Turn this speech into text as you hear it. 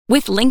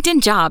With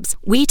LinkedIn Jobs,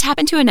 we tap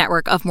into a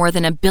network of more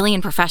than 1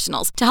 billion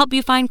professionals to help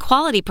you find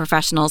quality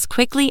professionals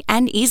quickly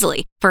and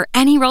easily for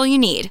any role you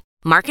need.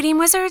 Marketing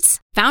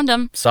wizards? Found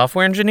them.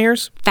 Software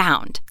engineers?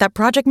 Found. That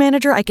project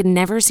manager I could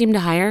never seem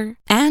to hire?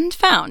 And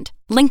found.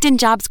 LinkedIn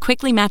Jobs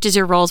quickly matches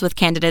your roles with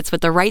candidates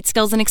with the right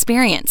skills and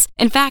experience.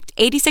 In fact,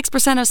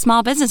 86% of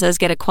small businesses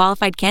get a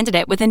qualified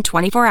candidate within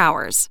 24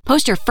 hours.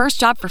 Post your first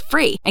job for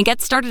free and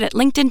get started at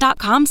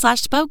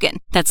linkedin.com/spoken.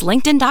 That's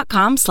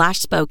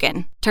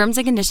linkedin.com/spoken. Terms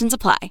and conditions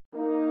apply.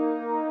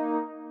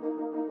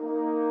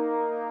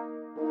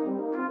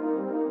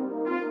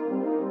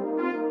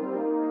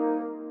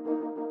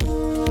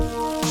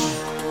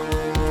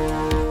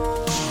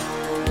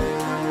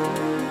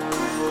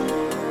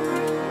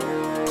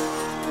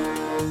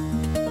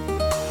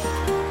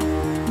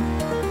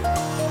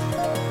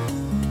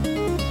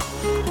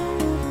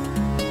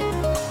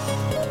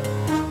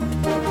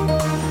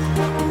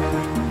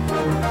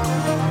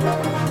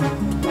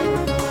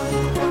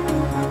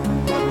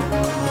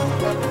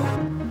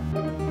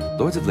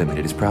 Lords of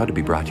Limited is proud to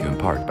be brought to you in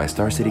part by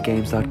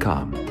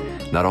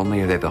StarCityGames.com. Not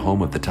only are they the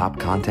home of the top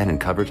content and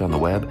coverage on the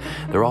web,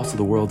 they're also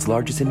the world's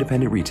largest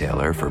independent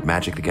retailer for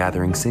Magic the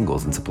Gathering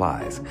singles and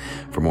supplies.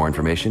 For more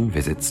information,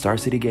 visit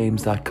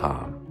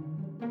StarCityGames.com.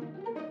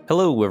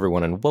 Hello,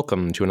 everyone, and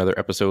welcome to another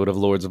episode of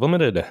Lords of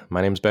Limited.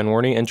 My name's Ben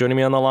Warney, and joining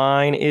me on the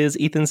line is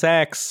Ethan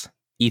Sachs.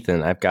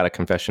 Ethan, I've got a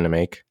confession to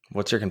make.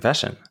 What's your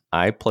confession?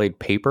 I played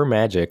Paper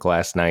Magic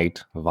last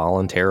night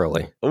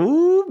voluntarily.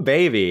 Ooh,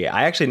 baby.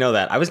 I actually know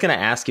that. I was going to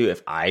ask you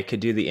if I could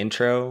do the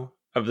intro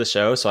of the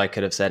show, so I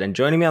could have said, and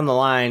joining me on the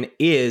line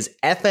is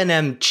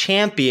FNM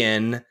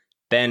champion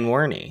Ben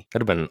Warney.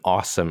 That'd have been an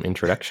awesome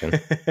introduction.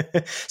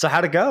 So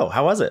how'd it go?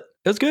 How was it?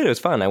 It was good. It was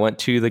fun. I went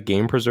to the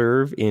Game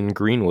Preserve in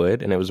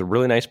Greenwood, and it was a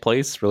really nice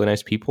place, really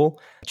nice people.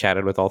 I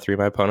chatted with all three of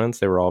my opponents.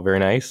 They were all very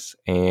nice,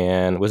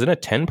 and was in a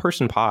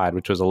 10-person pod,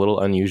 which was a little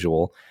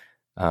unusual.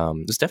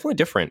 It's definitely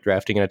different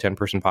drafting in a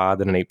 10-person pod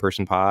than an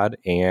 8-person pod,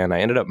 and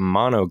I ended up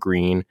mono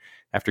green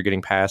after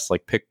getting past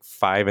like pick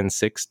 5 and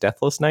 6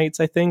 Deathless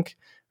Knights, I think,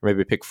 or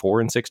maybe pick 4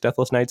 and 6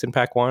 Deathless Knights in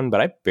pack 1, but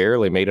I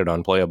barely made it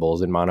on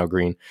playables in mono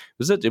green.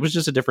 It was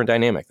just a different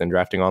dynamic than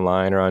drafting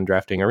online or on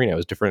drafting arena. It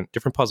was different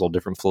puzzle,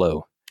 different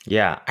flow.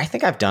 Yeah, I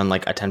think I've done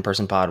like a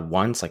 10-person pod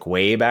once, like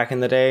way back in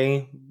the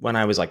day when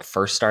I was like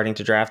first starting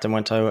to draft and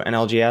went to an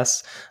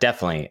LGS.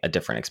 Definitely a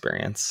different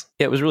experience.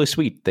 Yeah, it was really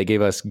sweet. They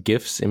gave us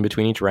gifts in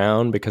between each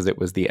round because it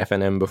was the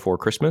FNM before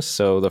Christmas.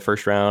 So the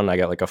first round, I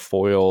got like a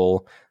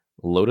foil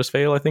Lotus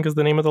Veil, I think is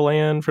the name of the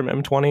land from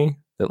M20,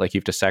 that like you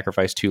have to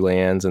sacrifice 2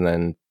 lands and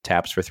then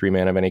taps for 3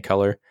 mana of any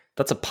color.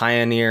 That's a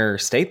Pioneer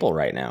staple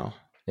right now.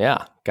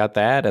 Yeah, got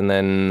that. And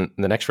then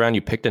the next round,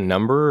 you picked a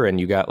number and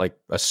you got like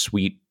a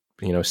sweet,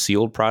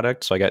 sealed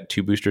product. So I got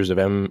 2 boosters of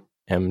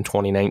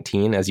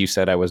M2019. As you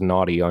said, I was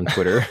naughty on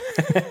Twitter.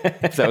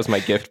 That was my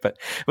gift, but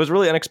it was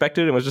really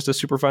unexpected. It was just a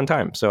super fun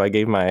time. So I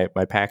gave my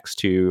packs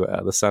to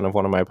the son of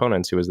one of my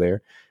opponents who was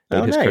there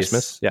at his nice.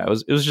 Christmas. Yeah, it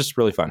was just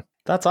really fun.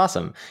 That's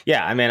awesome.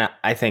 Yeah, I mean,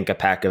 I think a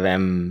pack of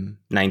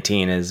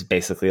M19 is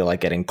basically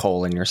like getting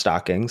coal in your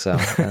stocking. So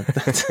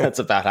that's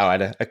about how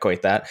I'd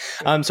equate that.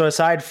 So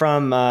aside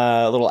from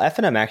a little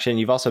FNM action,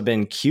 you've also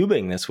been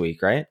cubing this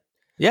week, right?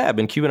 Yeah, I've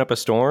been queuing up a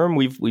storm.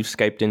 We've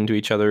Skyped into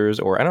each other's,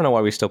 or I don't know why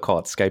we still call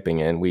it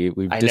Skyping in. We've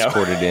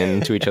Discorded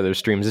into each other's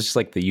streams. It's just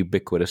like the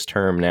ubiquitous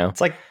term now.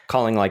 It's like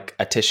calling like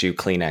a tissue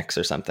Kleenex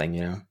or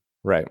something,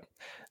 Right.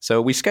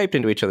 So we Skyped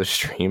into each other's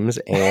streams,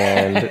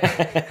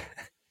 and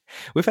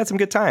we've had some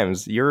good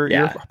times. You're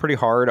pretty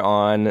hard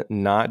on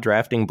not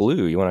drafting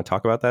blue. You want to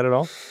talk about that at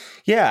all?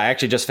 Yeah, I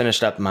actually just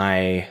finished up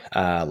my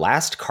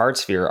last Card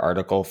Sphere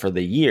article for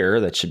the year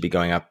that should be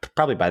going up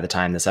probably by the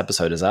time this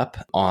episode is up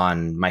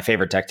on my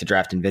favorite deck to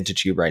draft in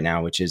Vintage Cube right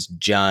now, which is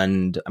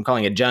Jund. I'm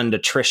calling it Jund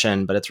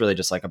Attrition, but it's really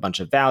just like a bunch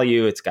of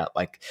value. It's got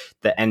like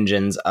the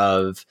engines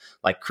of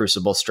like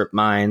Crucible Strip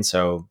Mine,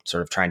 so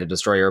sort of trying to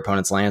destroy your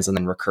opponent's lands and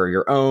then recur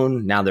your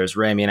own. Now there's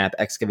Ramunap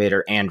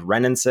Excavator and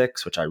Renin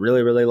 6, which I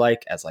really, really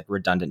like as like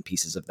redundant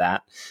pieces of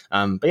that.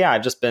 But yeah,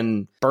 I've just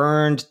been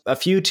burned a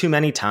few too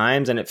many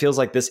times, and it feels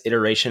like this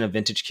iteration of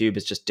Vintage Cube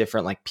is just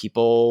different. Like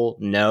people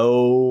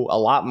know a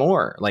lot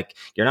more. Like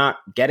you're not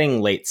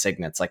getting late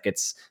signets. Like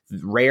it's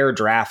rare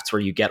drafts where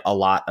you get a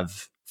lot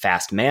of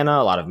fast mana,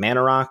 a lot of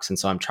mana rocks. And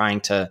so I'm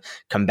trying to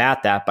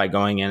combat that by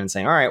going in and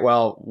saying, all right,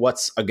 well,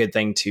 what's a good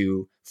thing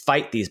to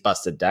fight these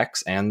busted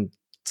decks? And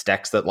it's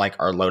decks that like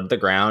are low to the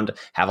ground,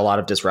 have a lot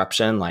of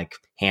disruption, like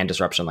hand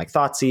disruption, like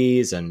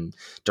Thoughtseize and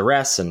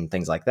Duress and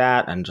things like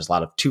that. And just a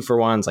lot of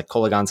 2-for-1s like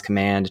Kolaghan's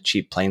Command,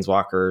 cheap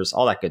Planeswalkers,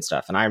 all that good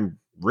stuff. And I'm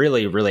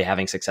really, really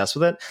having success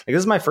with it. Like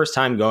this is my first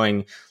time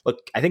going,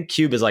 look, I think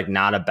Cube is like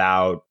not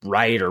about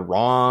right or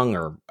wrong,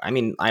 or I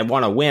mean, I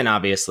want to win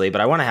obviously,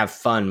 but I want to have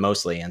fun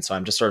mostly. And so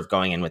I'm just sort of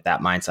going in with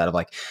that mindset of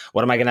like,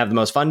 what am I going to have the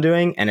most fun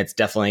doing? And it's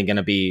definitely going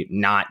to be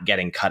not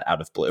getting cut out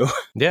of blue.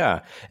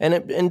 Yeah.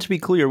 And to be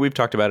clear, we've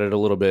talked about it a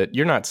little bit.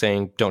 You're not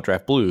saying don't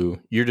draft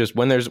blue. You're just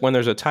when there's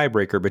a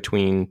tiebreaker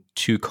between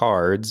 2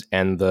 cards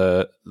and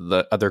the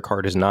other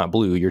card is not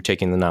blue, you're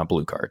taking the not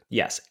blue card.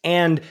 Yes.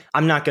 And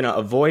I'm not going to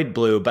avoid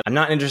blue, but I'm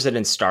not not interested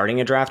in starting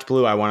a draft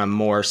blue. I want to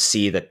more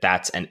see that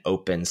that's an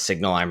open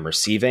signal I'm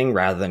receiving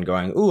rather than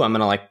going, ooh, I'm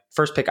going to like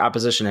first pick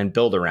opposition and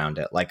build around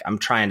it. Like I'm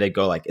trying to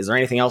go like, is there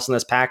anything else in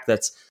this pack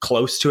that's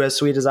close to as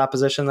sweet as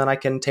opposition that I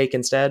can take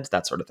instead?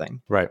 That sort of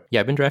thing. Right. Yeah,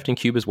 I've been drafting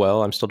cube as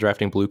well. I'm still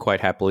drafting blue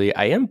quite happily.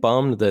 I am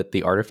bummed that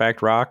the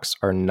artifact rocks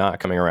are not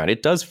coming around.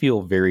 It does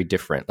feel very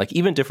different, like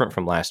even different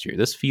from last year.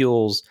 This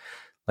feels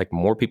like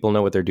more people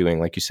know what they're doing,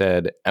 like you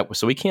said.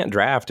 So we can't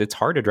draft. It's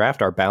hard to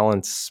draft our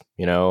balance,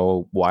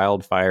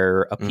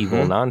 wildfire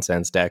upheaval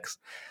nonsense decks.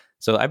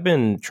 So I've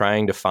been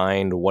trying to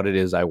find what it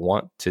is I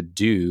want to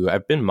do.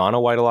 I've been mono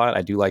white a lot.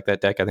 I do like that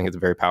deck. I think it's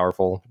very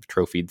powerful. I've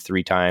trophied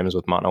 3 times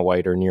with mono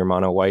white or near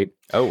mono white.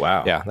 Oh,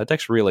 wow. Yeah, that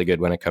deck's really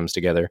good when it comes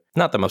together.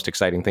 Not the most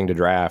exciting thing to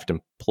draft and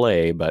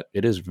play, but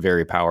it is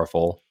very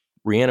powerful.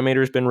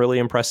 Reanimator's been really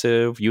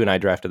impressive. You and I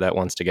drafted that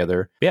once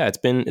together. Yeah, it's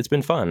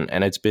been fun,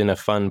 and it's been a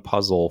fun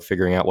puzzle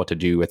figuring out what to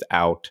do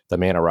without the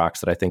mana rocks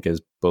that I think is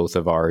both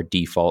of our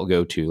default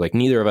go-to. Like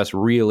neither of us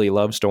really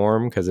love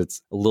Storm because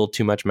it's a little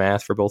too much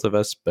math for both of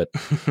us, but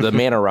the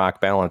mana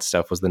rock balance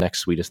stuff was the next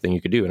sweetest thing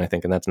you could do, and I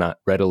think that's not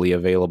readily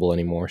available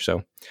anymore.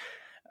 So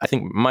I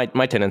think my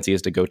tendency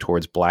is to go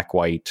towards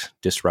black-white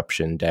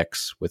disruption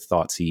decks with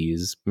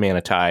Thoughtseize,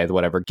 Mana Tithe,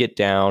 whatever. Get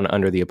down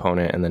under the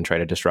opponent and then try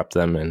to disrupt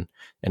them and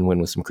win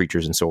with some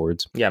creatures and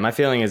swords. Yeah, my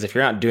feeling is if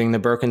you're not doing the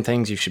broken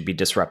things, you should be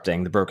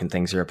disrupting the broken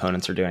things your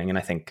opponents are doing. And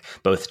I think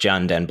both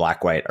Jund and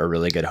black-white are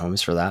really good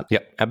homes for that.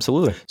 Yep,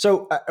 absolutely.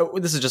 So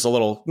this is just a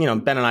little,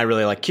 Ben and I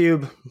really like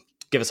Cube.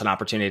 Give us an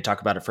opportunity to talk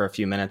about it for a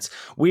few minutes.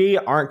 We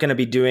aren't going to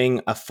be doing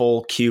a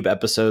full Cube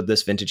episode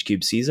this Vintage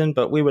Cube season,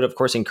 but we would, of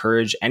course,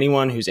 encourage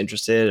anyone who's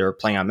interested or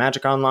playing on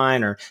Magic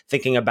Online or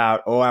thinking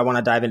about, I want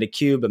to dive into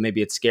Cube, but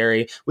maybe it's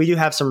scary. We do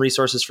have some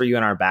resources for you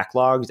in our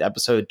backlogs.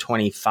 Episode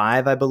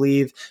 25, I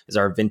believe, is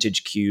our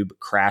Vintage Cube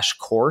crash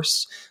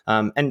course.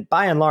 And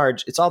by and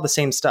large, it's all the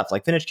same stuff.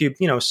 Like Vintage Cube,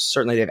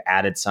 certainly they've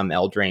added some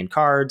Eldraine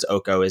cards.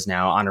 Oko is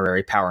now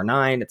honorary Power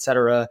 9,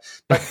 etc.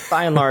 But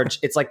by and large,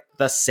 it's like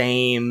the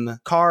same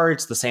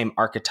cards, the same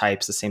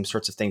archetypes, the same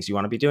sorts of things you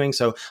want to be doing.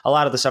 So a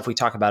lot of the stuff we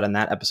talk about in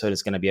that episode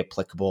is going to be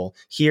applicable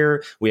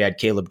here. We had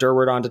Caleb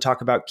Durward on to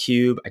talk about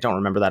Cube. I don't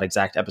remember that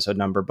exact episode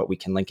number, but we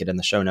can link it in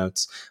the show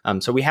notes.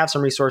 So we have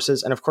some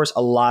resources. And of course,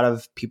 a lot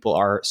of people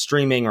are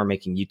streaming or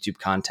making YouTube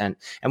content.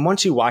 And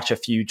once you watch a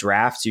few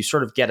drafts, you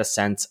sort of get a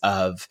sense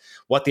of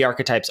what the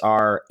archetypes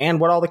are and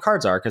what all the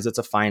cards are, because it's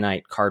a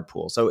finite card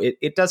pool. So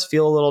it does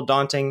feel a little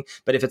daunting,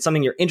 but if it's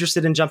something you're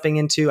interested in jumping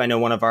into, I know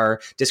one of our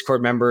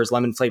Discord members,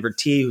 Lemon Flavored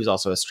Tea, who's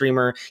also a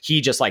streamer, he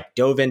just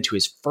dove into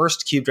his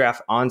first Cube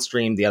draft on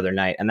stream the other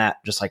night, and that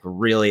just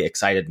really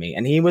excited me.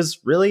 And he was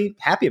really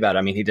happy about it.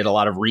 I mean, he did a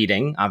lot of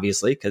reading,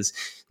 obviously, because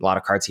a lot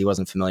of cards he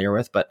wasn't familiar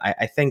with, but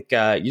I think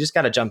you just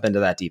got to jump into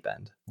that deep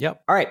end.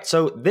 Yep. All right,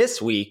 so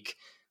this week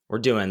we're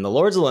doing the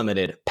Lords of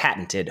Limited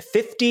patented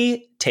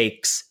 50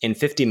 takes in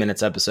 50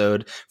 minutes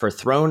episode for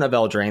Throne of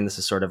Eldraine. This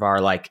is sort of our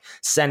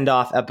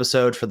send-off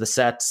episode for the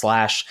set /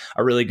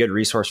 a really good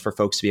resource for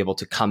folks to be able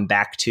to come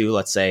back to.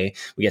 Let's say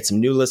we get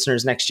some new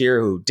listeners next year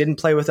who didn't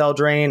play with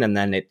Eldraine, and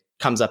then it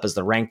comes up as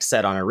the ranked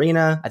set on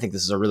Arena. I think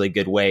this is a really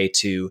good way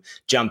to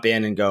jump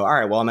in and go, all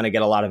right, well, I'm going to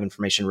get a lot of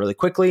information really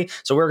quickly.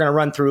 So we're going to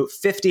run through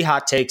 50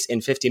 hot takes in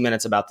 50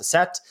 minutes about the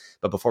set.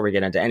 But before we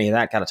get into any of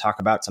that, got to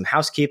talk about some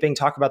housekeeping,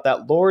 talk about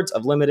that Lords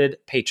of Limited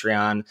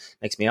Patreon.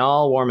 Makes me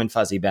all warm and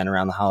fuzzy, Ben,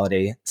 around the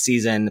holiday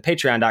season.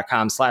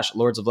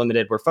 Patreon.com/Lords of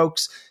Limited, where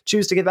folks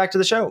choose to get back to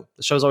the show.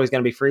 The show's always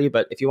going to be free,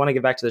 but if you want to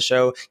get back to the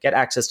show, get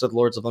access to the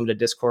Lords of Limited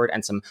Discord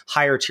and some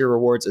higher tier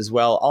rewards as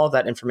well. All of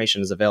that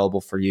information is available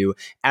for you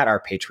at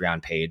our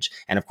Patreon page.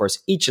 And of course,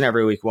 each and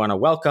every week, we want to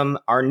welcome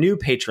our new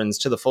patrons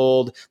to the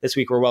fold. This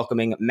week, we're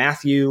welcoming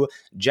Matthew,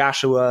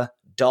 Joshua,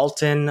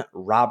 Dalton,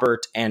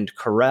 Robert, and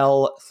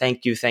Carell.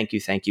 Thank you, thank you,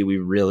 thank you. We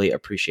really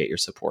appreciate your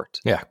support.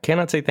 Yeah,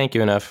 cannot say thank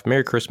you enough.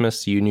 Merry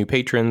Christmas to you new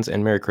patrons,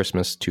 and Merry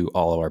Christmas to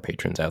all of our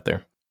patrons out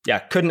there. Yeah,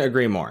 couldn't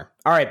agree more.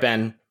 All right,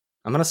 Ben,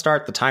 I'm going to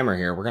start the timer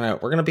here. We're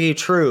going to be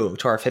true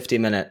to our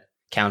 50-minute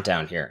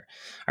countdown here.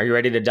 Are you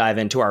ready to dive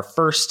into our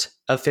first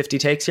of 50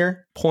 takes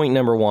here? Point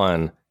number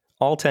 1.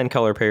 All 10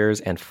 color pairs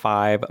and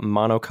 5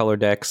 monocolor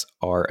decks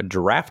are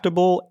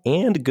draftable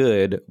and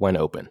good when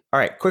open. All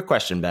right, quick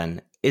question,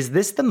 Ben. Is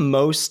this the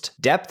most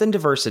depth and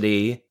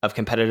diversity of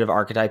competitive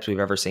archetypes we've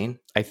ever seen?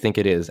 I think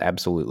it is,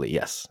 absolutely,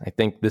 yes. I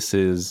think this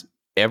is,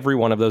 every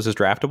one of those is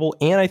draftable,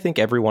 and I think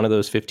every one of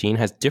those 15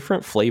 has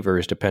different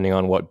flavors depending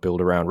on what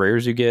build around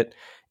rares you get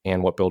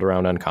and what build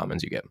around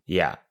uncommons you get.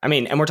 Yeah. I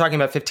mean, and we're talking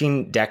about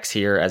 15 decks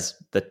here as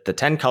the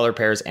 10 color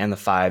pairs and the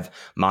 5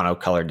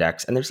 monocolor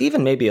decks. And there's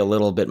even maybe a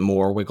little bit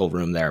more wiggle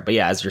room there. But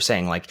yeah, as you're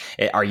saying,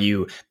 are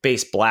you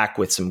base black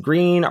with some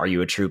green? Are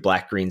you a true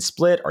black-green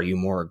split? Are you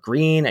more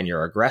green and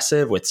you're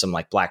aggressive with some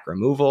black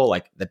removal?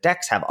 The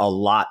decks have a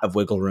lot of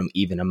wiggle room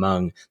even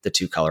among the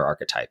 2 color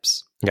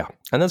archetypes. Yeah.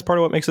 And that's part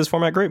of what makes this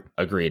format great.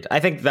 Agreed. I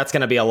think that's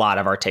going to be a lot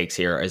of our takes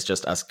here is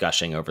just us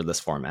gushing over this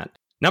format.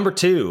 Number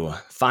 2,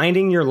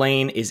 finding your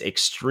lane is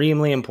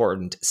extremely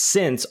important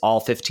since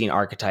all 15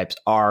 archetypes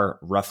are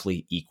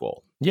roughly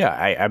equal. Yeah,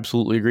 I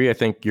absolutely agree. I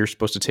think you're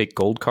supposed to take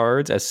gold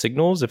cards as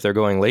signals if they're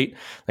going late.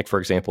 Like, for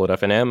example, at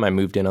F&M, I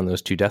moved in on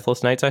those 2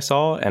 Deathless Knights I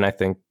saw, and I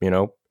think,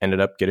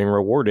 ended up getting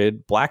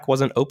rewarded. Black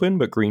wasn't open,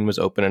 but green was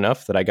open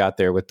enough that I got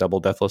there with double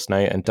Deathless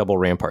Knight and double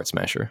Rampart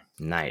Smasher.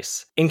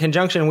 Nice. In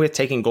conjunction with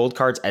taking gold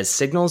cards as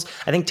signals,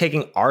 I think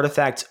taking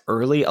artifacts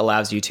early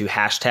allows you to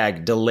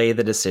hashtag delay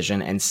the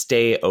decision and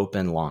stay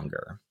open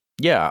longer.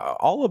 Yeah,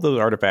 all of those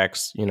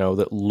artifacts,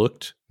 that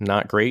looked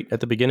not great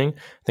at the beginning,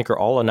 I think are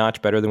all a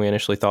notch better than we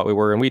initially thought we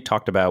were. And we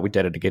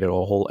dedicated a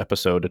whole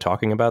episode to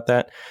talking about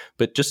that.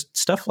 But just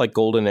stuff like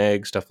Golden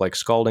Egg, stuff like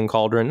Scalding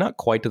Cauldron, not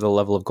quite to the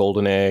level of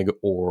Golden Egg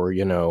or,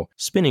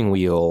 Spinning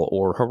Wheel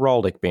or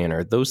Heraldic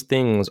Banner. Those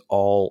things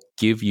all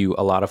give you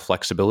a lot of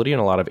flexibility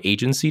and a lot of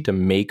agency to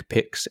make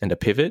picks and to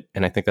pivot.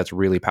 And I think that's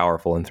really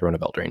powerful in Throne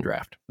of Eldraine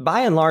draft.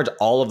 By and large,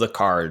 all of the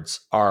cards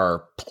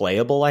are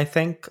playable, I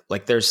think.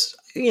 Like there's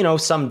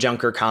some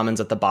junker commons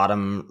at the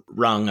bottom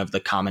rung of the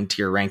common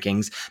tier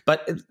rankings,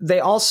 but they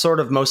all sort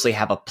of mostly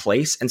have a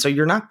place. And so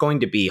you're not going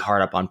to be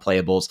hard up on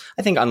playables,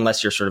 I think,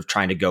 unless you're sort of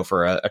trying to go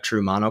for a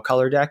true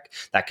monocolor deck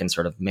that can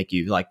sort of make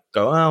you like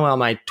go, oh, well,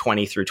 my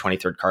 20 through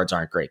 23rd cards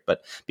aren't great.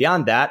 But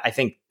beyond that, I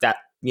think that,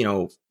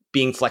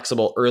 being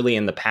flexible early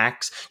in the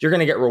packs, you're going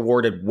to get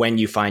rewarded when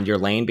you find your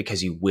lane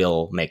because you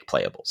will make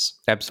playables.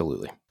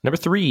 Absolutely. Number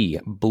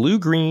 3,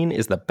 blue-green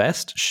is the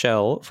best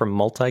shell for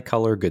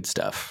multicolor good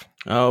stuff.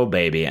 Oh,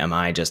 baby, am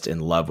I just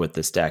in love with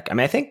this deck. I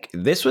mean, I think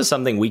this was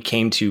something we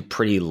came to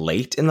pretty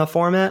late in the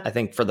format. I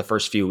think for the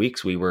first few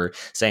weeks, we were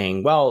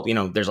saying, well,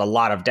 there's a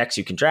lot of decks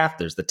you can draft.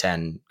 There's the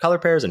 10 color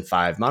pairs and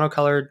 5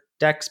 monocolored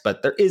decks,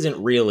 but there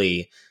isn't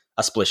really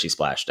a splishy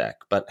splash deck.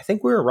 But I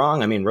think we were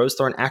wrong. I mean,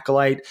 Rosethorn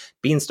Acolyte,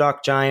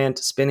 Beanstalk Giant,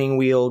 Spinning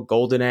Wheel,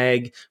 Golden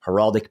Egg,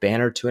 Heraldic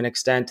Banner to an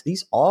extent.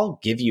 These all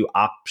give you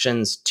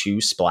options to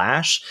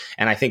splash.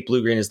 And I think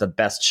blue-green is the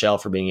best shell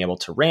for being able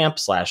to ramp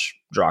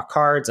 / draw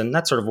cards. And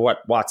that's sort of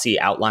what WotC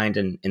outlined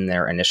in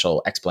their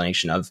initial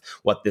explanation of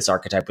what this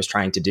archetype was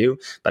trying to do.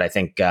 But I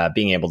think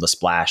being able to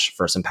splash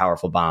for some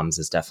powerful bombs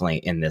is definitely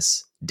in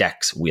this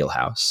deck's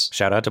wheelhouse.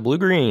 Shout out to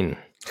blue-green.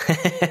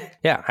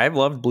 Yeah, I've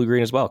loved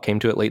blue-green as well. Came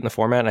to it late in the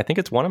format, and I think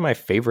it's one of my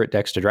favorite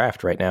decks to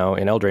draft right now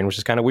in Eldraine, which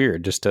is kind of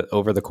weird, just to,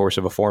 over the course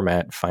of a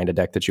format, find a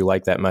deck that you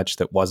like that much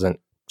that wasn't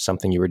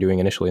something you were doing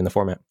initially in the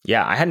format.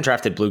 Yeah, I hadn't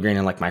drafted blue-green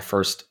in like my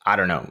first,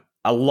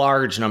 a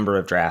large number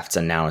of drafts,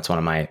 and now it's one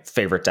of my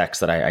favorite decks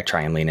that I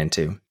try and lean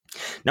into.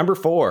 Number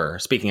 4,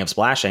 speaking of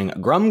splashing,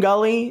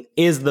 Grumgully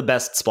is the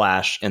best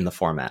splash in the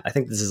format. I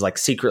think this is like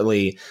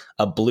secretly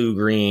a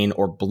blue-green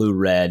or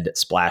blue-red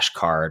splash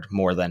card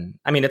more than,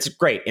 it's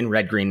great in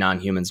red-green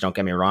non-humans, don't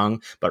get me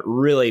wrong, but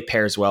really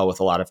pairs well with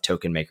a lot of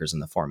token makers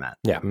in the format.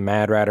 Yeah,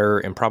 Mad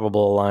Ratter,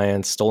 Improbable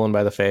Alliance, Stolen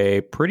by the Fae,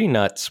 pretty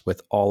nuts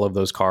with all of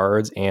those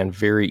cards and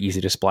very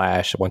easy to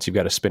splash once you've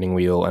got a Spinning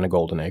Wheel and a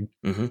Golden Egg.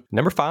 Mm-hmm.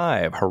 Number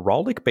 5,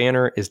 Heraldic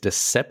Banner is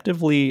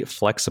deceptively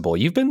flexible.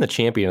 You've been the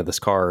champion of this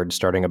card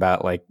starting about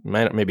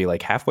maybe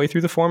halfway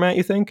through the format,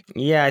 you think?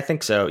 Yeah, I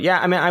think so. Yeah,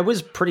 I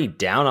was pretty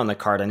down on the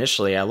card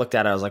initially. I looked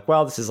at it, I was like,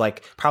 well, this is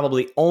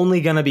probably only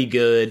going to be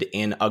good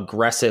in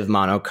aggressive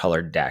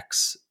monocolored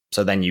decks.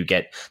 So then you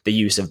get the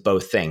use of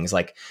both things.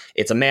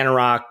 It's a mana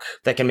rock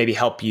that can maybe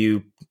help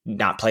you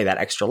not play that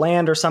extra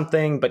land or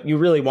something, but you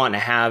really want to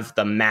have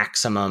the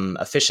maximum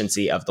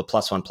efficiency of the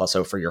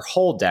 +1/+0 for your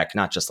whole deck,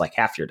 not just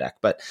half your deck.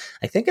 But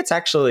I think it's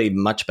actually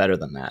much better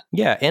than that.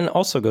 Yeah, and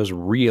also goes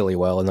really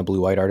well in the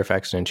blue-white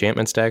artifacts and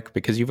enchantments deck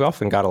because you've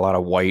often got a lot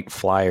of white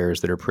flyers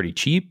that are pretty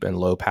cheap and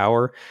low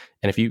power.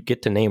 And if you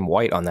get to name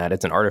white on that,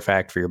 it's an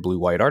artifact for your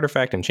blue-white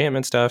artifact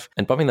enchantment stuff.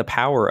 And bumping the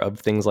power of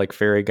things like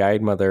Fairy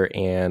Guidemother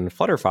and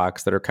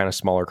Flutterfox that are kind of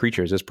smaller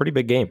creatures is a pretty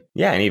big game.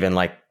 Yeah, and even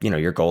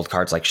your gold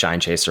cards like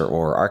Shine Chaser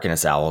or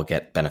Arcanist Owl will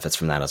get benefits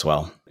from that as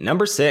well.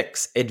 Number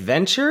 6,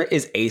 Adventure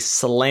is a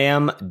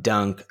slam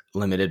dunk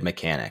limited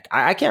mechanic.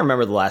 I can't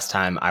remember the last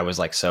time I was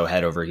so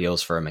head over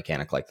heels for a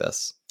mechanic like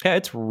this. Yeah,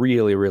 it's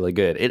really, really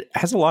good. It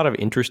has a lot of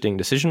interesting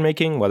decision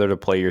making, whether to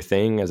play your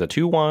thing as a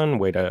 2/1,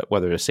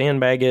 whether to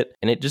sandbag it,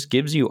 and it just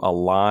gives you a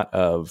lot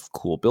of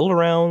cool build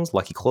arounds,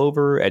 Lucky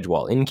Clover,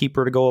 Edgewall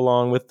Innkeeper to go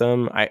along with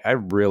them. I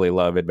really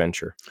love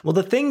Adventure. Well,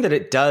 the thing that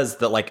it does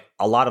that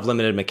a lot of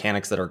limited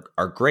mechanics that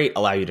are great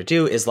allow you to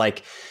do is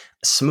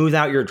smooth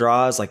out your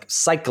draws,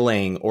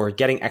 cycling or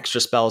getting extra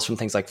spells from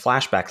things like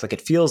flashbacks. It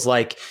feels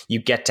like you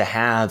get to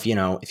have,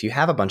 if you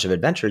have a bunch of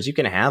adventures, you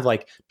can have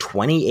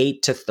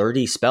 28 to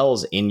 30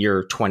 spells in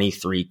your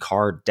 23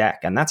 card deck.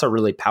 And that's a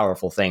really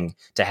powerful thing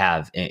to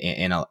have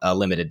in a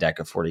limited deck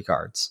of 40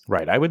 cards.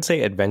 Right. I would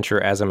say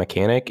Adventure as a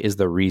mechanic is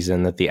the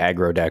reason that the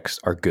aggro decks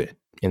are good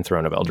in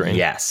Throne of Eldraine.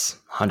 Yes,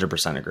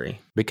 100% agree.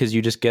 Because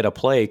you just get to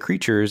play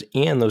creatures,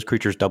 and those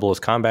creatures double as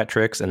combat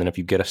tricks, and then if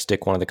you get to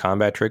stick one of the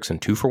combat tricks and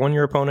 2-for-1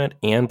 your opponent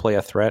and play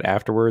a threat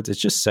afterwards,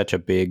 it's just such a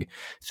big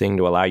thing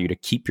to allow you to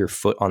keep your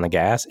foot on the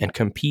gas and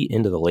compete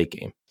into the late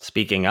game.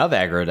 Speaking of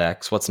aggro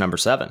decks, what's number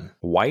 7?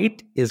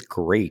 White is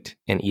great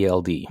in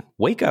ELD.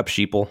 Wake up,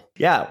 sheeple.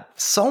 Yeah,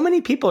 so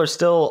many people are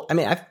still,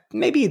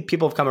 maybe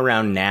people have come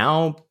around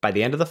now by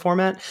the end of the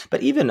format,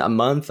 but even a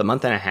month and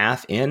a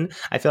half in,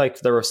 I feel like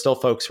there were still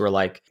folks who were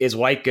like, is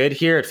white good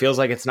here? It feels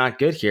like it's not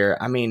good here.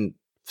 I mean,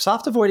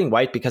 soft avoiding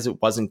white because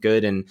it wasn't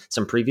good in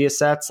some previous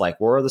sets like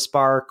War of the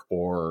Spark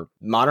or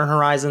Modern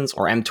Horizons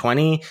or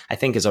M20, I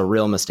think is a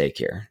real mistake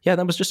here. Yeah,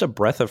 that was just a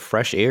breath of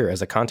fresh air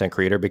as a content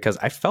creator because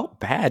I felt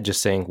bad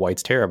just saying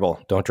white's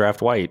terrible. Don't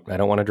draft white. I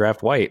don't want to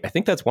draft white. I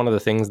think that's one of the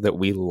things that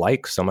we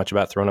like so much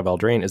about Throne of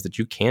Eldraine is that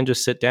you can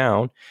just sit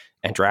down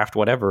and draft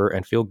whatever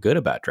and feel good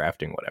about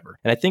drafting whatever.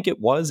 And I think it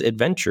was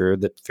Adventure,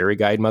 that Fairy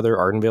Guidemother,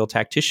 Ardenvale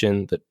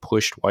Tactician, that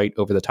pushed white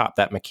over the top,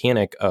 that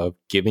mechanic of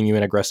giving you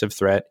an aggressive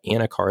threat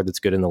and a card that's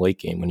good in the late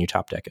game when you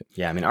top deck it.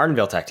 Yeah, I mean,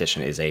 Ardenvale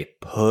Tactician is a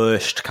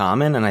pushed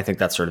common, and I think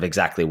that's sort of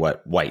exactly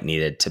what white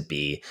needed to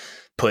be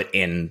put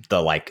in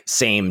the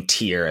same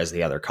tier as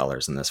the other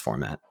colors in this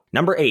format.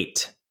 Number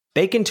 8.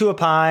 Bacon to a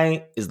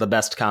Pie is the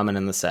best common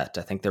in the set.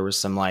 I think there was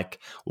some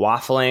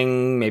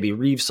waffling, maybe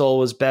Reeve Soul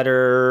was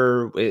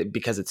better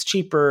because it's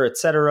cheaper,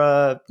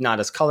 etc.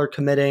 Not as color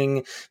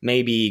committing.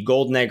 Maybe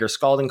Golden Egg or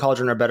Scalding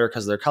Cauldron are better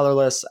because they're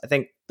colorless. I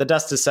think the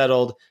dust is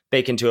settled.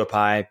 Bacon to a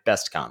Pie,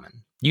 best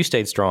common. You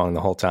stayed strong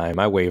the whole time.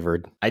 I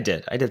wavered. I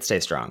did stay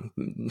strong.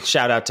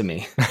 Shout out to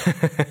me.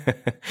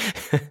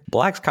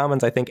 Black's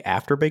commons, I think,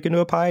 after Bacon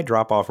to a Pie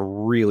drop off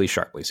really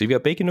sharply. So you've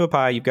got Bacon to a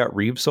Pie, you've got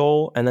Reeve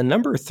Soul, and then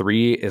number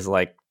 3 is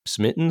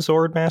Smitten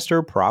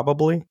Swordmaster,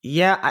 probably.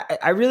 Yeah,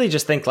 I really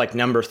just think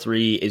number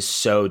 3 is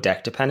so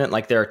deck dependent.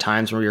 There are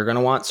times where you're going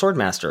to want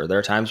Swordmaster. There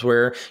are times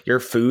where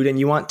you're food and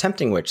you want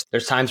Tempting Witch.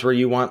 There's times where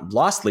you want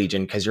Lost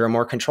Legion because you're a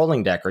more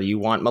controlling deck, or you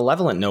want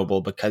Malevolent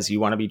Noble because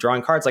you want to be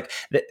drawing cards.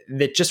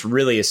 That just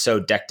really is so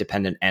deck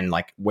dependent, and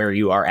where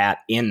you are at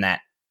in that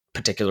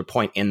particular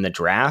point in the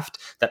draft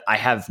that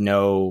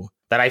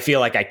I feel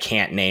like I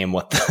can't name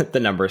what the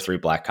number 3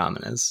 black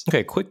common is.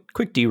 Okay,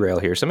 quick derail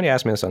here. Somebody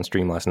asked me this on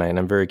stream last night, and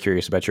I'm very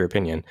curious about your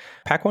opinion.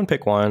 Pack one,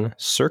 pick one,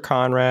 Sir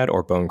Conrad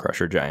or Bone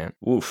Crusher Giant?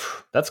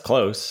 Oof, that's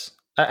close.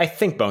 I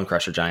think Bone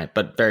Crusher Giant,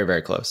 but very,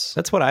 very close.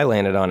 That's what I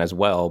landed on as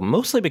well,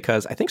 mostly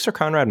because I think Sir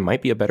Conrad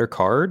might be a better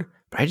card,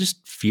 but I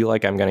just feel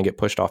like I'm going to get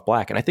pushed off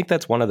black. And I think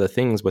that's one of the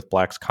things with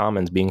black's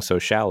commons being so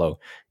shallow.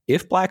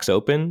 If black's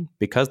open,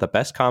 because the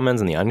best commons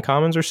and the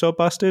uncommons are so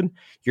busted,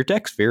 your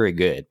deck's very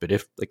good. But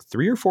if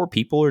 3 or 4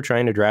 people are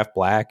trying to draft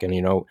black and,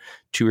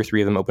 2 or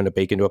 3 of them open a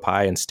Bacon to a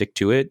Pie and stick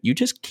to it, you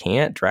just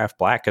can't draft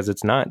black because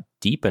it's not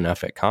deep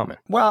enough at common.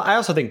 Well, I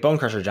also think Bone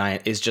Crusher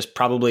Giant is just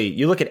probably,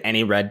 you look at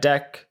any red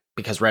deck,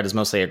 because red is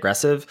mostly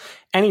aggressive,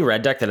 any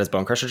red deck that has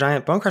Bone Crusher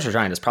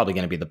Giant is probably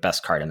going to be the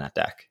best card in that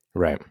deck.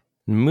 Right.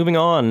 Moving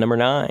on, number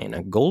 9,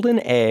 a Golden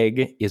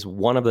Egg is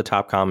one of the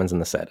top commons in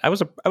the set. I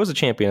was a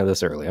champion of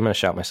this early. I'm going to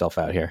shout myself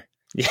out here.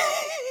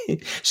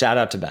 Shout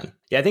out to Ben.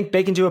 Yeah, I think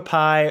Bacon to a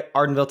Pie,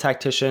 Ardenvale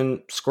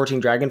Tactician,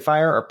 Scorching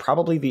Dragonfire are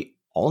probably the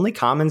only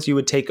commons you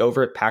would take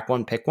over at pack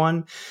one, pick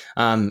one.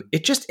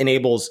 It just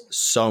enables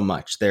so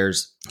much.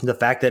 There's the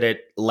fact that it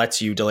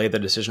lets you delay the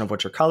decision of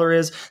what your color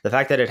is, the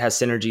fact that it has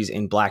synergies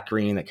in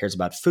black-green that cares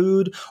about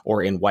food,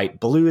 or in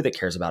white-blue that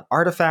cares about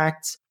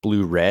artifacts.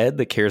 Blue-red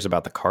that cares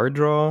about the card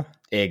draw.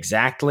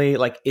 Exactly.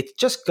 It's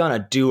just going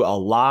to do a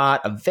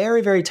lot of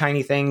very, very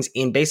tiny things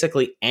in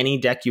basically any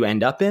deck you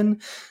end up in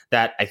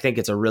that I think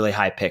it's a really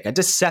high pick, a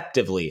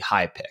deceptively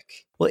high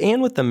pick. Well,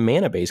 and with the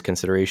mana-based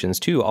considerations,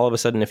 too, all of a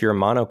sudden, if you're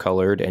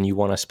monocolored and you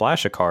want to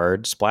splash a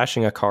card,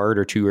 splashing a card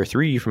or 2 or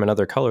 3 from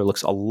another color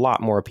looks a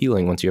lot more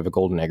appealing once you have a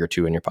Golden Egg or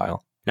 2 in your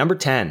pile. Number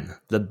 10,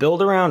 the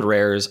build-around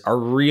rares are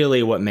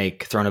really what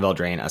make Throne of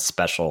Eldraine a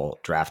special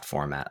draft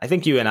format. I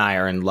think you and I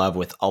are in love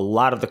with a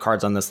lot of the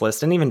cards on this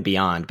list and even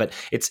beyond, but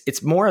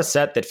it's more a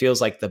set that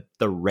feels like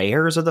the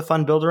rares are the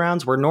fun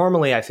build-arounds, where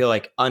normally I feel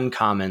like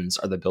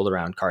uncommons are the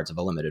build-around cards of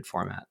a limited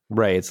format.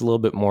 Right, it's a little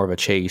bit more of a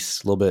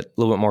chase, a little bit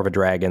more of a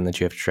dragon that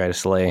you have to try to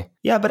slay.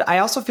 Yeah, but I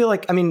also feel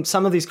like,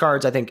 some of these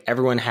cards, I think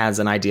everyone has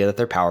an idea that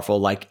they're powerful,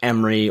 like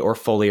Emery or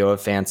Folio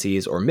of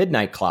Fancies or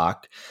Midnight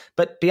Clock.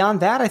 But beyond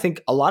that, I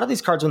think a lot of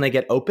these cards, when they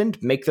get opened,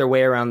 make their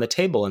way around the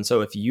table. And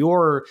so if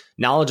you're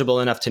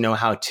knowledgeable enough to know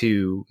how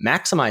to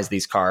maximize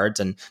these cards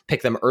and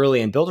pick them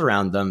early and build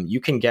around them, you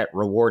can get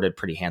rewarded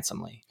pretty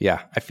handsomely.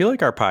 Yeah, I feel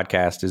like our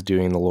podcast is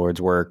doing the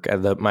Lord's work.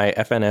 My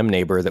FNM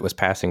neighbor that was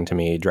passing to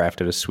me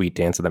drafted a sweet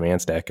Dance of the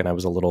Mance deck, and I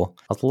was a little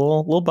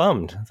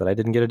bummed that I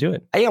didn't get to do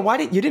it. Yeah,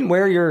 you didn't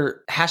wear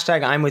your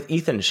hashtag I'm with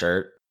Ethan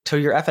shirt to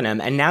your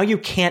FNM, and now you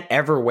can't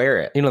ever wear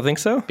it. You don't think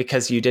so?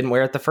 Because you didn't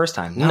wear it the first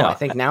time. No. I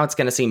think now it's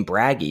going to seem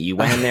braggy. You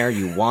went in there,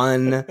 you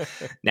won.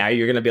 Now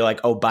you're going to be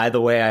like, oh, by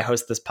the way, I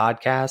host this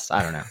podcast.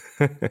 I don't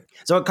know.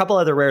 So a couple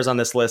other rares on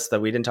this list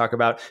that we didn't talk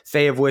about: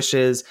 Fae of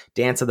Wishes,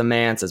 Dance of the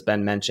Mance, as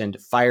Ben mentioned,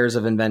 Fires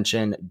of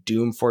Invention,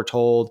 Doom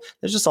Foretold.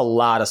 There's just a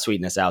lot of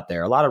sweetness out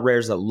there. A lot of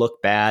rares that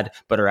look bad,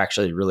 but are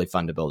actually really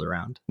fun to build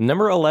around.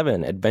 Number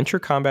 11, Adventure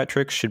Combat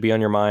Tricks should be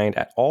on your mind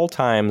at all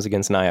times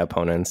against Naya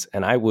opponents,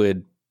 and I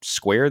would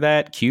square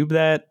that, cube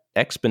that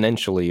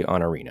exponentially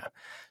on Arena.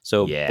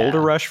 So Yeah.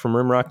 Boulder Rush from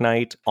Rimrock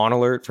Knight, On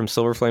Alert from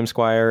Silverflame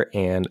Squire,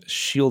 and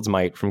Shield's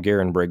Might from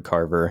Garen Brig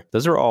Carver.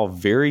 Those are all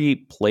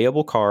very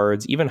playable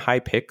cards, even high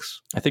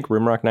picks. I think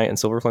Rimrock Knight and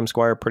Silverflame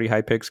Squire are pretty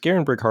high picks.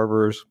 Garen Brig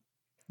Carver's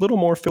a little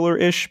more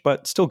filler-ish,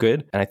 but still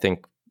good. And I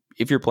think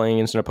if you're playing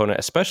against an opponent,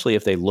 especially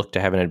if they look to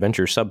have an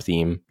adventure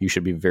sub-theme, you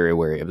should be very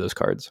wary of those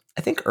cards.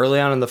 I think early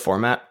on in the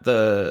format,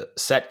 the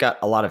set got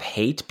a lot of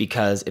hate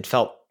because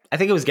I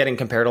think it was getting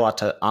compared a lot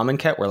to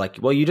Amonkhet, where like,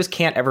 well, you just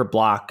can't ever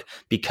block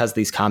because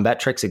these combat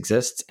tricks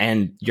exist,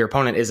 and your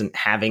opponent isn't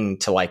having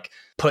to like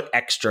put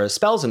extra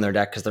spells in their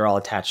deck because they're all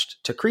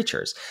attached to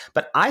creatures.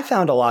 But I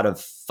found a lot of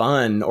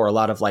fun or a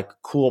lot of like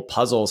cool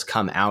puzzles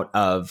come out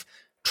of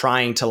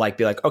trying to like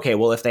be like, okay,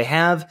 well, if they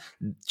have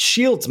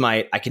Shield's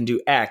Might, I can do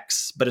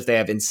X, but if they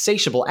have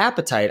Insatiable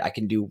Appetite, I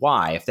can do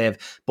Y. If they have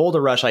Boulder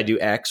Rush, I do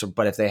X,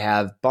 but if they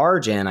have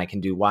Barge In, I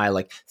can do Y.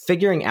 Like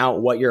figuring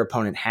out what your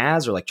opponent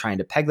has or like trying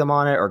to peg them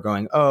on it or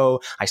going, oh,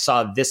 I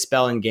saw this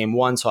spell in game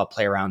one, so I'll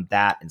play around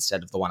that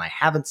instead of the one I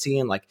haven't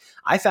seen. Like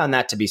I found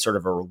that to be sort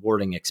of a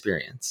rewarding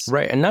experience.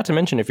 Right, and not to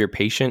mention if you're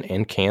patient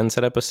and can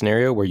set up a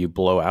scenario where you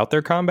blow out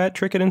their combat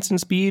trick at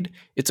instant speed,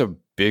 it's a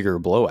bigger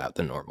blowout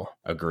than normal.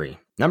 Agree.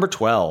 Number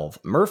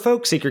 12,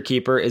 Merfolk Secret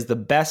Keeper is the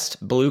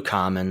best blue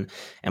common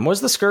and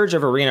was the scourge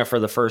of Arena for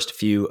the first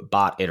few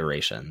bot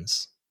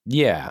iterations.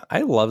 Yeah,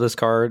 I love this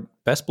card.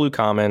 Best blue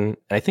common.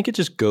 And I think it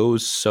just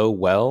goes so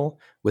well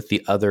with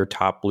the other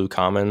top blue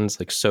commons,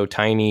 like So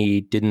Tiny,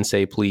 Didn't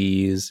Say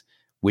Please,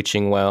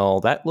 Witching Well,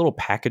 that little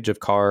package of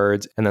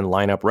cards, and then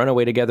line up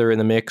Runaway together in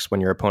the mix when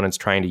your opponent's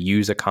trying to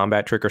use a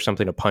combat trick or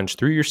something to punch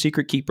through your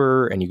Secret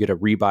Keeper, and you get to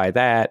rebuy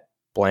that,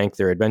 blank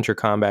their adventure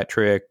combat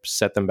trick,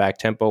 set them back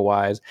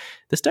tempo-wise.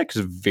 This deck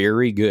is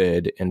very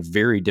good and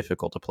very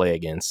difficult to play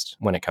against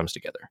when it comes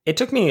together. It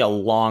took me a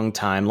long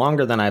time,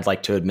 longer than I'd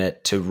like to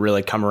admit, to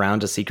really come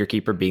around to Secret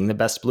Keeper being the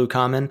best blue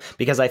common,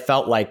 because I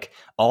felt like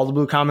all the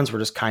blue commons were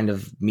just kind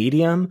of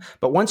medium.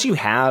 But once you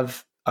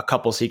have a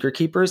couple Secret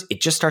Keepers, it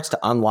just starts to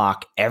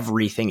unlock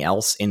everything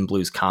else in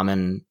Blue's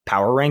common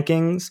power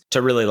rankings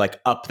to really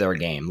like up their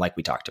game, like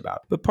we talked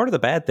about. But part of the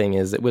bad thing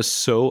is it was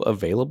so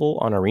available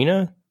on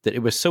Arena that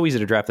it was so easy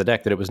to draft the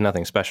deck that it was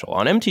nothing special.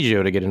 On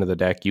MTGO to get into the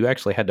deck, you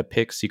actually had to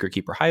pick Secret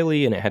Keeper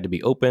highly and it had to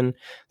be open.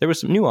 There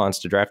was some nuance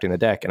to drafting the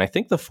deck, and I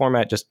think the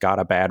format just got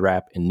a bad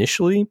rap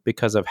initially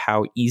because of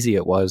how easy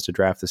it was to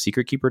draft the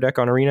Secret Keeper deck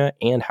on Arena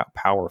and how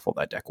powerful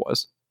that deck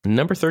was.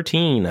 Number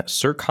 13,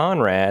 Sir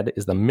Conrad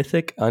is the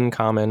mythic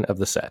uncommon of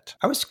the set.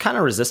 I was kind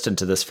of resistant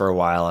to this for a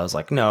while. I was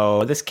like,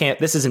 no, this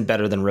isn't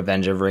better than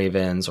Revenge of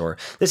Ravens, or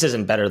this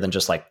isn't better than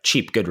just like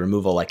cheap good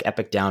removal like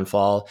Epic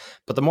Downfall.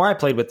 But the more I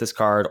played with this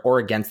card or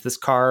against this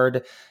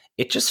card,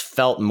 it just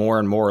felt more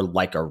and more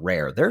like a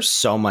rare. There's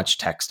so much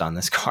text on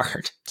this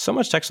card. So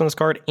much text on this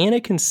card, and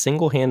it can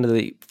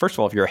single-handedly, first of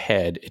all, if you're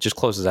ahead, it just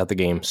closes out the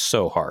game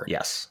so hard.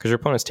 Yes. Because your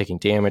opponent's taking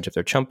damage if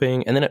they're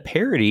chumping. And then at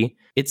parity,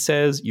 it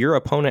says your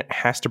opponent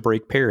has to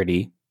break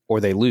parity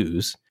or they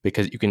lose,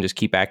 because you can just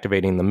keep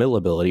activating the mill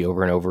ability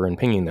over and over and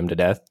pinging them to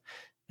death.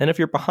 And if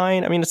you're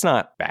behind, I mean, it's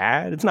not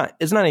bad. It's not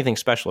anything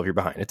special if you're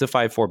behind. It's a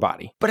 5/4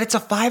 body. But it's a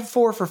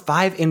 5/4 for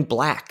 5 in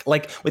black.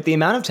 Like, with the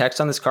amount of text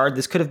on this card,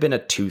 this could have been a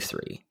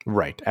 2/3.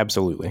 Right,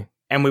 absolutely.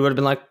 And we would have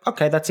been like,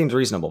 okay, that seems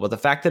reasonable. But the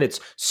fact that it's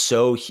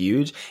so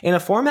huge in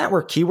a format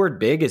where keyword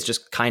big is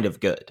just kind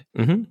of good.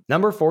 Mm-hmm.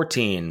 Number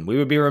 14, we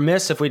would be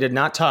remiss if we did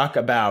not talk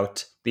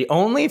about the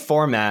only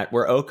format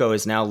where Oko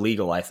is now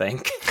legal, I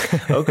think.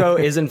 Oko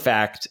is, in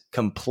fact,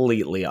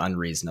 completely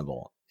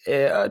unreasonable.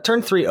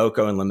 Turn 3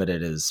 Oko in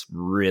Limited is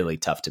really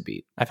tough to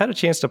beat. I've had a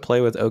chance to play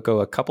with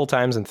Oko a couple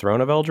times in Throne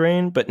of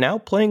Eldraine, but now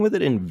playing with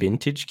it in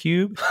Vintage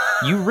Cube,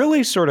 you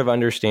really sort of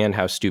understand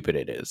how stupid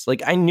it is.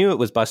 Like, I knew it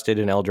was busted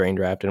in Eldraine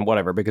Draft and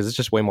whatever, because it's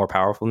just way more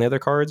powerful than the other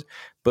cards,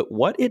 but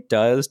what it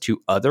does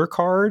to other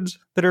cards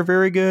that are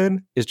very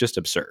good is just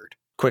absurd.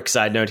 Quick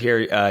side note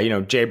here,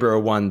 J-Bro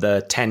won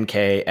the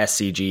 10K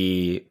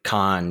SCG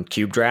Con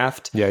Cube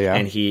Draft. Yeah.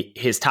 And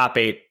his top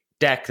 8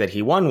 deck that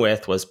he won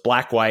with was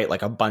black-white,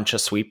 like a bunch of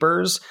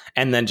sweepers,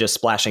 and then just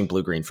splashing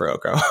blue-green for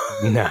Oko.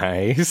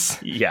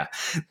 Nice. Yeah.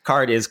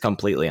 Card is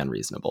completely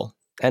unreasonable.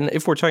 And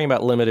if we're talking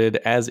about Limited,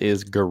 as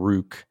is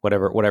Garuk,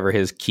 whatever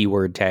his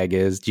keyword tag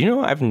is, do you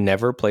know I've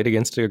never played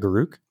against a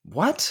Garuk?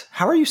 What?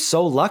 How are you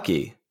so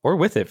lucky? Or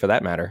with it, for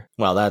that matter.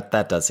 Well,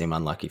 that does seem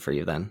unlucky for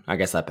you then. I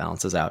guess that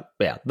balances out.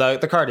 But yeah,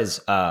 the card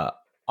is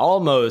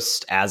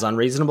almost as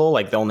unreasonable.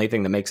 Like, the only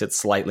thing that makes it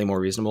slightly more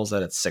reasonable is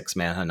that it's 6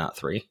 mana, not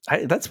 3.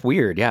 That's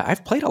weird. Yeah,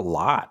 I've played a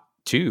lot,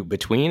 too,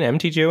 between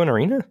MTGO and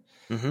Arena.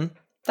 Mm-hmm.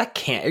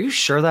 Are you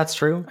sure that's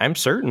true? I'm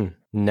certain.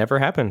 Never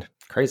happened.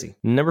 Crazy.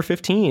 Number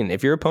 15,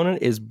 if your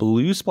opponent is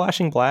blue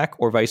splashing black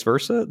or vice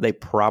versa, they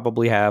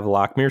probably have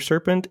Lockmere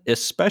Serpent,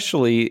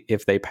 especially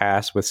if they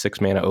pass with 6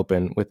 mana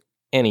open with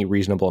any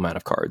reasonable amount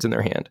of cards in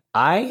their hand.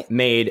 I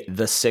made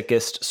the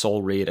sickest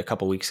soul read a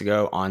couple weeks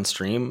ago on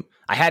stream.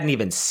 I hadn't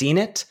even seen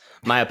it.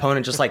 My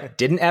opponent just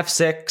didn't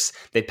F6.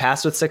 They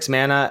passed with 6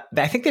 mana.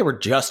 I think they were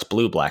just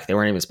blue-black. They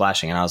weren't even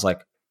splashing. And I was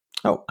like,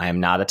 oh, I am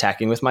not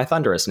attacking with my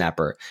Thunderous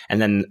Snapper.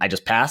 And then I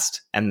just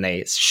passed and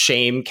they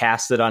shame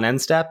cast it on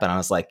end step. And I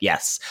was like,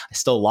 yes, I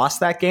still lost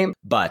that game.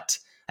 But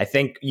I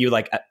think you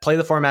like play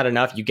the format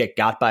enough, you get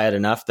got by it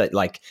enough that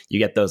like you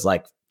get those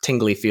like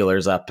tingly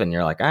feelers up and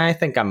you're like, I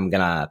think I'm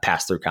going to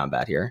pass through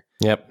combat here.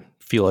 Yep.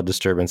 Feel a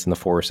disturbance in the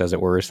force, as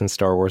it were, since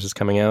Star Wars is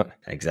coming out.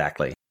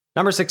 Exactly.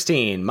 Number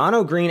 16,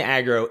 mono green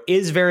aggro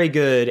is very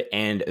good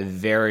and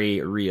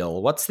very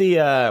real. What's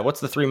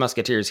the Three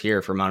Musketeers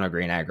here for mono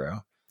green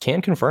aggro?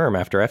 Can confirm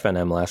after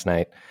FNM last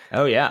night.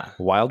 Oh, yeah.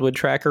 Wildwood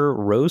Tracker,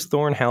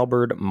 Rosethorn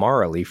Halberd,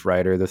 Mara Leaf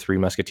Rider, the Three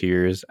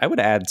Musketeers. I would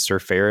add Sir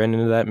Farron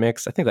into that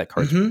mix. I think that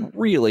card's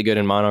really good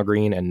in mono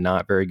green and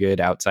not very good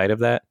outside of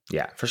that.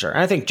 Yeah, for sure.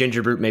 And I think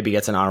Ginger Brute maybe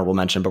gets an honorable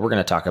mention, but we're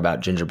going to talk about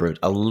Ginger Brute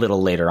a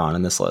little later on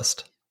in this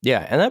list.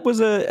 Yeah, and that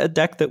was a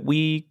deck that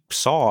we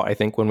saw, I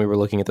think, when we were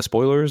looking at the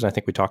spoilers. I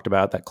think we talked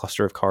about that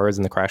cluster of cards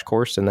in the Crash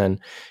Course, and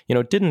then,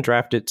 didn't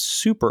draft it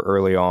super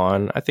early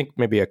on. I think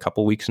maybe a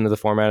couple weeks into the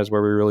format is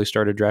where we really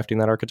started drafting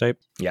that archetype.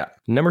 Yeah.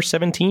 Number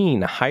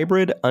 17,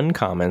 hybrid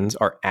uncommons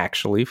are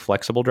actually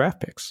flexible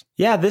draft picks.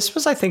 Yeah, this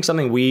was, I think,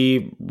 something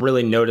we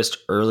really noticed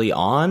early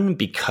on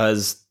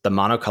because the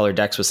monocolor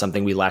decks was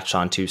something we latched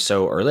onto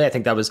so early. I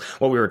think that was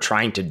what we were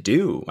trying to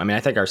do. I mean,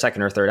 I think our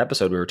second or third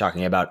episode, we were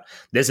talking about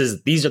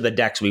these are the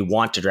decks we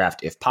want to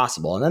draft if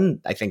possible. And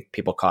then I think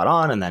people caught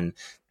on and then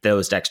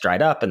those decks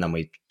dried up and then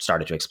we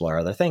started to explore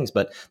other things.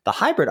 But the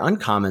hybrid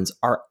uncommons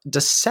are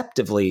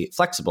deceptively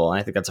flexible. And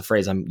I think that's a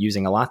phrase I'm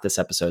using a lot this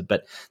episode.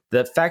 But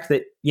the fact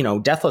that,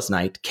 Deathless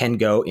Knight can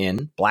go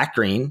in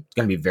black-green, it's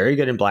going to be very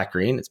good in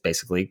black-green. It's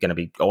basically going to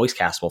be always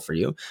castable for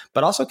you,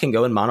 but also can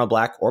go in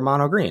mono-black or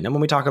mono-green. And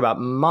when we talk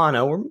about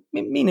mono, we're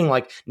meaning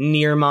like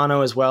near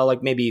mono as well,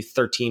 like maybe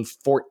 13,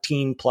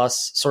 14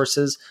 plus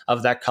sources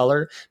of that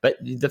color. But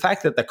the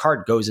fact that the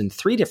card goes in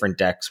 3 different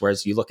decks,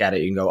 whereas you look at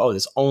it, you can go, oh,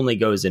 this only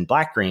goes in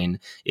black-green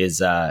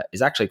is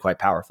actually quite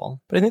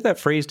powerful. But I think that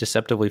phrase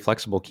deceptively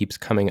flexible keeps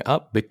coming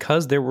up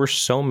because there were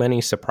so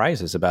many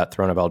surprises about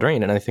Throne of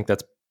Eldraine. And I think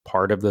that's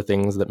part of the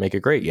things that make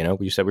it great.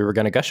 You said we were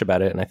going to gush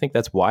about it. And I think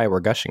that's why we're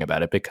gushing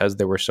about it, because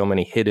there were so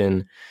many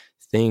hidden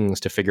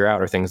things to figure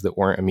out or things that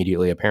weren't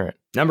immediately apparent.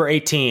 Number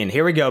 18.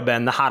 Here we go,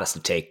 Ben. The hottest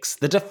of takes.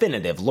 The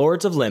definitive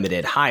Lords of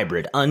Limited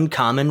hybrid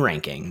uncommon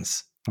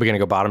rankings. We're going to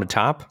go bottom to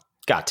top?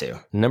 Got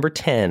to. Number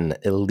 10,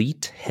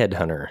 Elite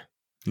Headhunter.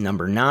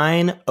 Number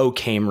 9,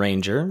 Okame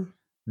Ranger.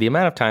 The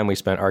amount of time we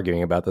spent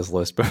arguing about this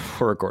list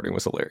before recording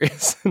was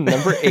hilarious.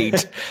 Number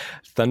 8,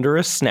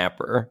 Thunderous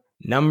Snapper.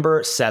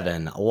 Number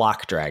 7,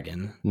 Lock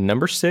Dragon.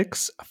 Number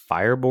 6,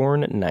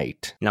 Fireborn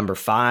Knight. Number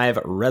 5,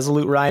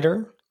 Resolute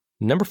Rider.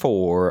 Number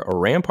 4,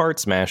 Rampart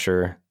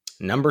Smasher.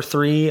 Number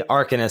 3,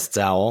 Arcanist's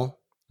Owl.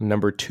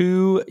 Number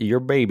 2, Your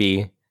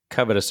Baby,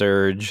 Covetous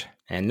Urge.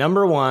 And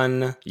number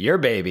 1, Your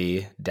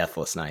Baby,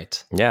 Deathless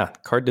Knight. Yeah,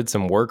 card did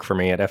some work for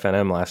me at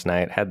FNM last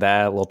night. Had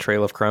that little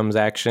Trail of Crumbs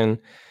action.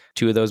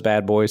 2 of those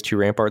bad boys, 2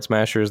 Rampart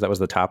Smashers. That was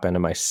the top end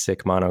of my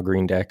sick mono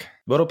green deck.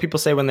 What do people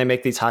say when they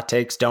make these hot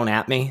takes? Don't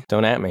at me.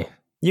 Don't at me.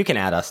 You can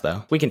at us,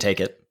 though. We can take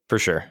it. For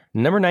sure.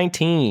 Number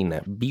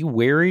 19, be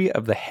wary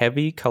of the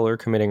heavy color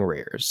committing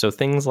rares. So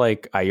things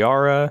like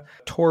Ayara,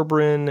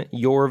 Torbran,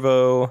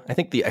 Yorvo. I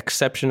think the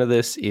exception to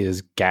this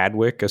is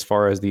Gadwick as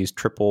far as these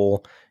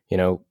triple,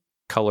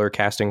 color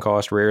casting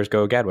cost rares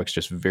go. Gadwick's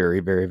just very,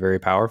 very, very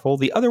powerful.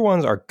 The other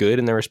ones are good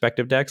in their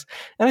respective decks.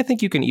 And I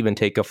think you can even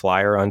take a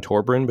flyer on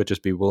Torbran, but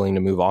just be willing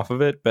to move off of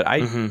it. But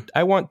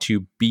I want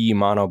to be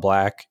mono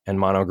black and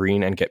mono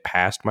green and get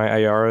past my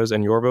Ayaras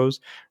and Yorvos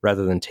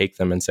rather than take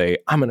them and say,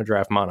 I'm going to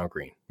draft mono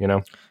green,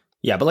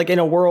 Yeah, but like in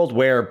a world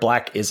where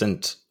black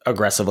isn't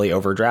aggressively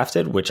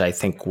overdrafted, which I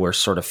think we're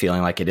sort of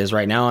feeling like it is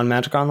right now on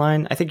Magic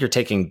Online, I think you're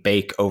taking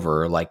Bake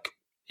over like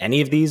any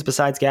of these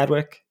besides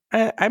Gadwick.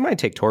 I might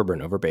take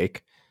Torbran over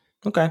Bake.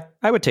 Okay.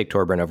 I would take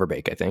Torbran over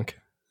Bake, I think.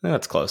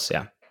 That's close,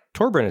 yeah.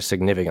 Torbran is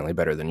significantly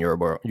better than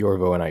Yorvo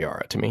and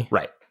Ayara to me.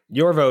 Right.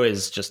 Yorvo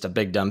is just a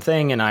big dumb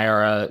thing, and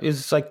Ayara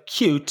is like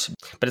cute,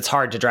 but it's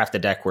hard to draft a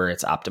deck where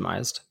it's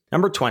optimized.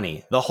 Number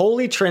 20, the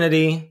holy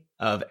trinity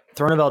of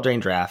Throne of Eldraine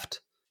draft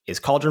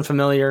is Cauldron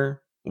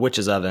Familiar,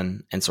 Witch's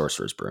Oven, and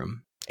Sorcerer's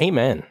Broom.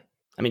 Amen.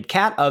 I mean,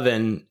 Cat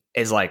Oven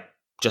is like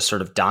just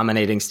sort of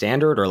dominating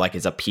standard or like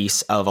is a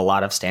piece of a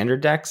lot of standard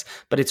decks,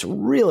 but it's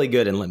really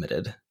good in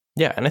limited.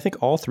 Yeah, and I think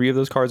all 3 of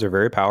those cards are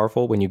very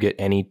powerful when you get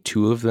any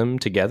 2 of them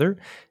together.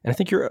 And I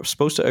think you're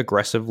supposed to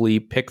aggressively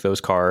pick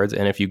those cards.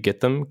 And if you get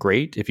them,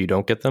 great. If you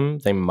don't get them,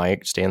 they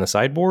might stay in the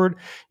sideboard.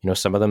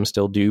 Some of them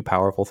still do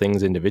powerful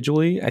things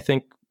individually. I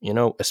think,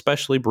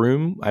 especially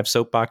Broom. I've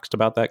soapboxed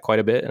about that quite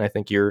a bit. And I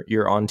think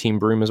you're on Team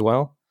Broom as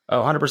well.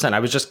 Oh, 100%. I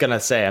was just going to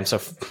say, I'm so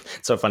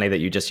funny that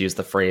you just used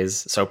the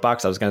phrase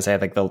soapbox. I was going to say, I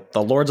think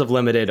the Lords of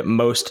Limited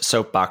most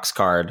soapbox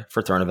card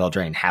for Throne of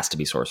Eldraine has to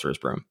be Sorcerer's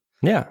Broom.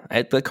 Yeah,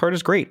 the card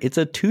is great. It's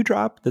a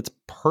 2-drop that's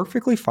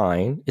perfectly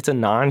fine. It's a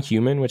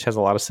non-human, which has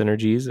a lot of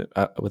synergies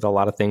with a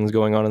lot of things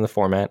going on in the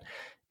format.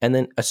 And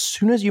then as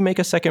soon as you make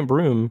a second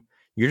Broom,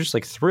 you're just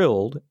like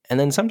thrilled. And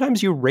then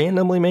sometimes you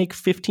randomly make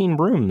 15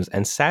 Brooms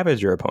and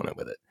savage your opponent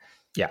with it.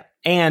 Yeah.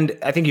 And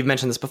I think you've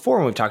mentioned this before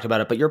when we've talked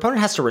about it, but your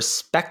opponent has to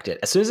respect it.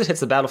 As soon as it hits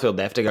the battlefield,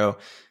 they have to go,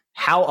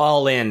 how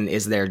all in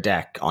is their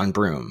deck on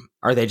Broom?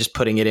 Are they just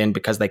putting it in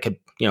because they could,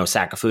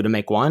 sack a food to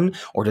make one?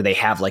 Or do they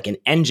have like an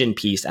engine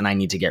piece and I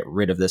need to get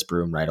rid of this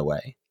Broom right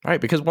away? Right,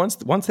 because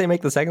once they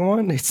make the second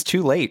one, it's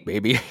too late,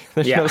 baby.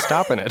 There's no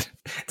stopping it.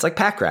 It's like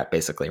Pack Rat,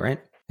 basically, right?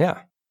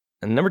 Yeah.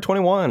 And number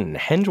 21,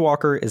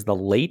 Hengewalker is the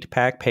late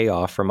pack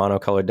payoff for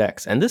monocolored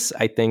decks. And this,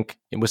 I think,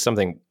 it was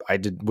something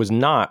was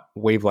not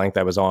wavelength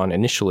I was on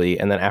initially.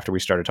 And then after we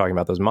started talking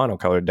about those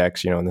monocolored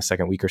decks, in the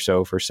second week or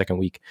so, first, second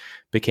week,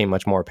 became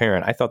much more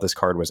apparent. I thought this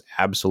card was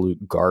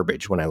absolute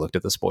garbage when I looked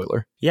at the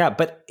spoiler. Yeah,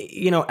 but,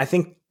 I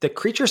think the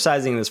creature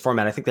sizing in this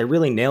format, I think they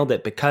really nailed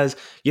it because,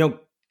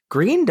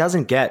 Green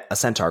doesn't get a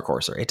Centaur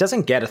Courser. It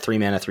doesn't get a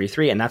 3-mana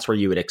 3/3, and that's where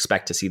you would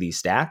expect to see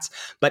these stats.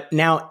 But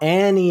now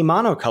any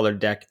monocolored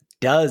deck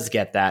does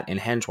get that in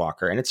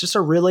Hengewalker. And it's just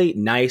a really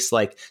nice,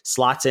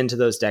 slots into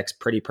those decks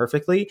pretty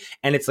perfectly.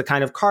 And it's the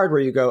kind of card where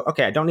you go,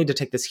 okay, I don't need to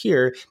take this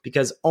here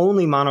because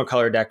only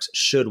monocolored decks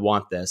should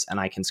want this and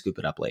I can scoop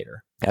it up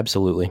later.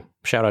 Absolutely.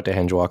 Shout out to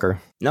Hengewalker.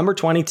 Number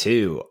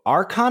 22,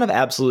 Archon of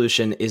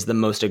Absolution is the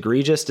most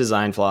egregious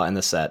design flaw in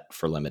the set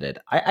for limited.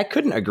 I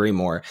couldn't agree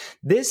more.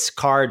 This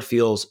card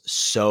feels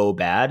so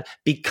bad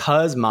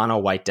because mono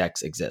white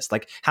decks exist.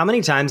 Like, how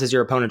many times has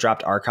your opponent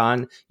dropped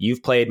Archon,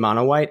 you've played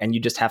mono white, and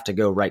you just have to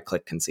go right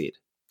click concede?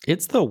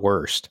 It's the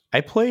worst.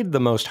 I played the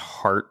most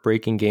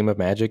heartbreaking game of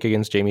Magic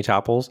against Jamie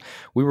Topples.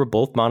 We were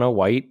both mono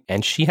white,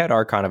 and she had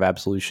Archon of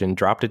Absolution,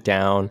 dropped it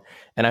down,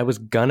 and I was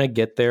gonna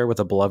get there with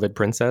a Beloved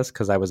Princess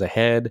because I was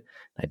ahead.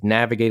 I'd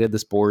navigated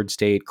this board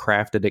state,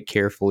 crafted it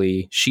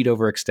carefully. She'd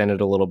overextended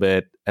a little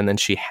bit, and then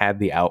she had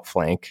the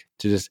outflank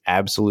to just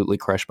absolutely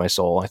crush my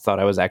soul. I thought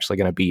I was actually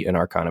going to beat an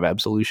Archon of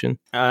Absolution.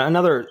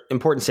 Another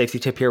important safety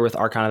tip here with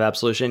Archon of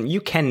Absolution, you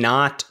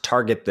cannot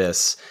target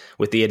this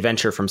with the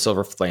Adventure from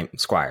Silverflame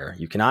Squire.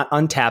 You cannot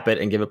untap it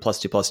and give it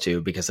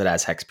 +2/+2 because it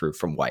has hexproof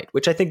from white,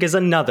 which I think is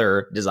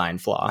another design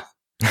flaw.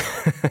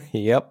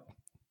 Yep.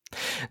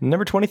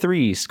 Number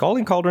 23,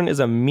 Scalding Cauldron is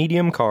a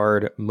medium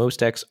card. Most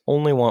decks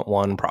only want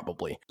one,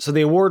 probably. So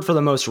the award for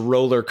the most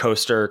roller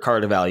coaster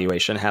card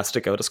evaluation has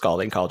to go to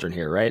Scalding Cauldron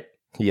here, right?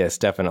 Yes,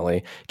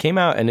 definitely. Came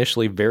out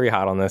initially very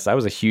hot on this. I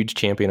was a huge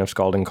champion of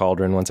Scalding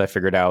Cauldron once I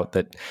figured out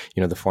that,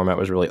 the format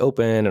was really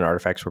open and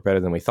artifacts were better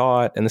than we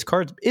thought. And this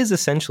card is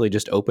essentially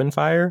just open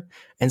fire.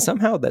 And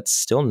somehow that's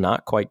still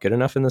not quite good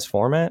enough in this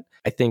format,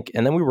 I think.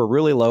 And then we were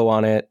really low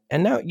on it.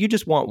 And now you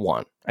just want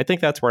one. I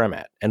think that's where I'm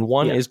at. And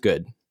one is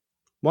good.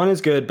 One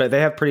is good, but they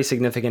have pretty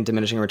significant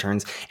diminishing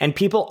returns. And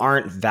people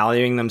aren't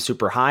valuing them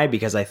super high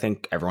because I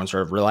think everyone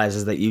sort of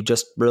realizes that you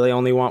just really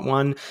only want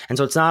one. And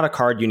so it's not a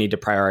card you need to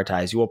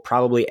prioritize. You will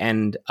probably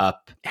end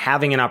up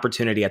having an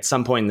opportunity at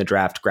some point in the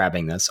draft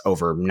grabbing this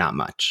over not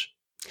much.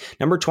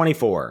 Number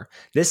 24.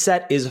 This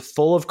set is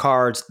full of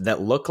cards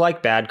that look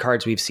like bad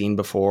cards we've seen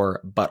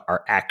before, but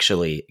are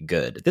actually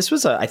good. This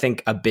was, I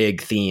think, a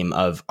big theme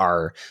of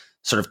our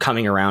sort of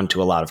coming around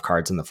to a lot of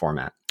cards in the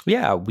format.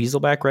 Yeah,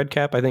 Weaselback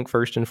Redcap, I think,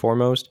 first and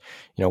foremost.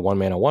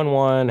 1-mana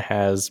 1/1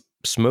 has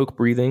Smoke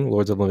Breathing,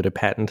 Lords of Limited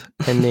Patent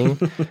pending.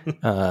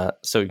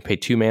 So you pay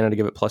 2 mana to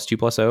give it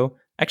 +2/+0.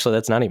 Actually,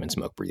 that's not even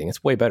Smoke Breathing.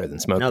 It's way better than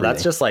Smoke Breathing. No,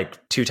 that's just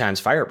like 2 times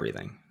Fire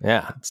Breathing.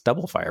 Yeah, it's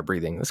double Fire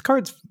Breathing. This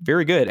card's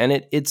very good,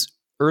 and it's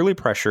early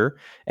pressure,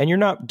 and you're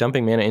not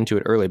dumping mana into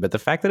it early, but the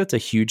fact that it's a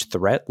huge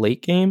threat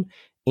late game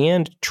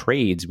and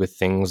trades with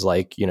things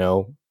like,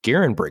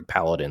 Garenbrig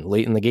Paladin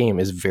late in the game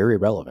is very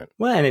relevant.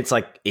 Well, and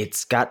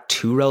it's got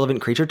 2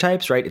 relevant creature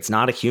types, right? It's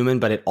not a human,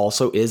 but it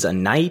also is a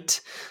knight.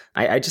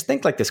 I just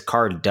think this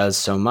card does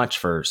so much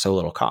for so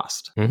little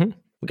cost. Mm-hmm.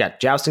 We got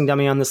Jousting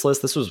Dummy on this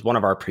list. This was one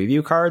of our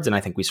preview cards, and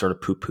I think we sort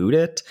of poo-pooed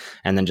it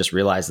and then just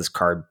realized this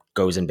card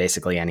goes in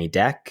basically any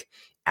deck.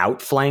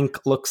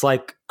 Outflank looks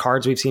like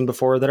cards we've seen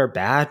before that are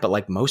bad,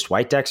 but most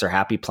white decks are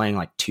happy playing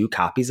 2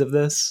 copies of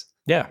this.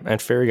 Yeah,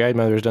 and Fairy Guide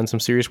Mother's done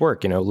some serious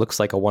work. Looks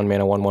like a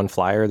 1-mana 1/1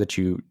 flyer that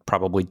you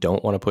probably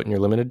don't want to put in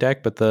your limited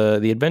deck, but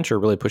the Adventure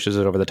really pushes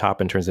it over the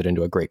top and turns it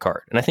into a great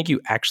card. And I think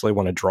you actually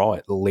want to draw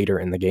it later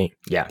in the game.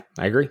 Yeah,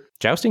 I agree.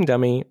 Jousting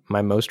Dummy,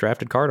 my most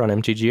drafted card on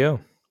MTGO.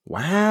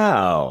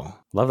 Wow.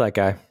 Love that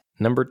guy.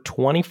 Number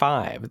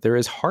 25, there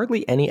is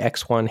hardly any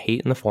X1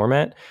 hate in the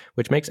format,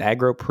 which makes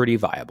aggro pretty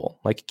viable.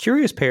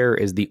 Curious Pair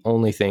is the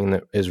only thing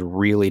that is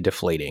really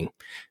deflating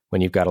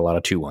when you've got a lot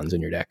of 2/1s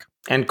in your deck.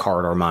 And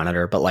Corridor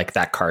Monitor, but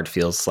that card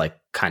feels like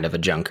kind of a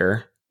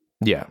junker.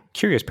 Yeah,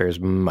 Curious Pair is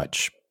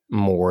much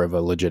more of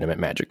a legitimate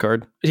Magic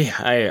card. Yeah,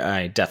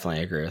 I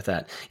definitely agree with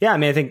that. Yeah, I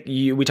mean, I think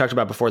we talked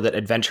about before that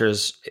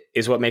Adventures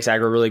is what makes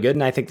aggro really good,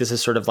 and I think this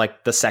is sort of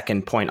the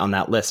second point on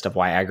that list of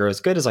why aggro is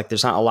good, is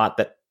there's not a lot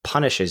that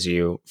punishes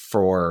you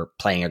for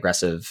playing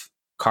aggressive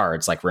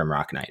cards like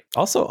Rimrock Knight.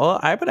 Also,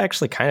 I would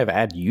actually kind of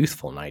add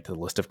Youthful Knight to the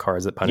list of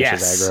cards that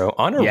punishes aggro.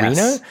 On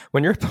Arena,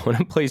 when your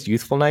opponent plays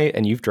Youthful Knight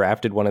and you've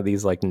drafted one of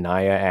these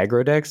Naya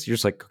aggro decks, you're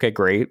just okay,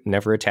 great,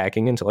 never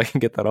attacking until I can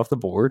get that off the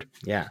board.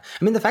 Yeah.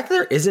 I mean, the fact that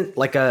there isn't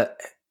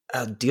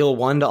a deal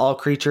 1 to all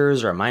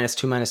creatures or a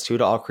 -2/-2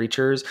 to all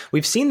creatures.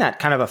 We've seen that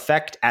kind of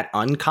effect at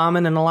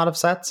uncommon in a lot of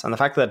sets. And the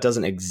fact that it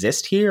doesn't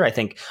exist here, I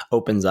think,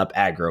 opens up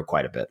aggro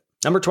quite a bit.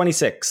 Number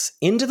 26,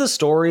 Into the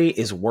Story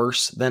is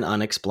worse than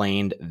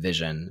Unexplained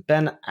Vision.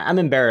 Ben, I'm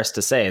embarrassed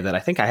to say that I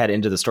think I had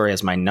Into the Story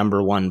as my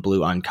number 1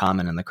 blue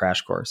uncommon in the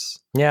Crash Course.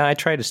 Yeah, I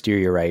tried to steer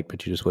you right,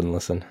 but you just wouldn't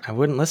listen. I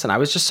wouldn't listen. I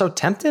was just so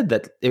tempted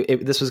that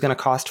this was going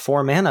to cost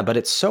 4 mana, but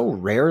it so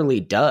rarely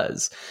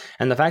does.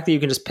 And the fact that you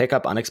can just pick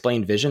up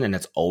Unexplained Vision and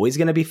it's always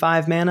going to be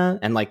 5 mana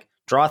and like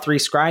draw 3,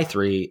 scry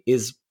 3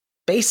 is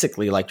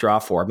basically like draw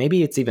 4.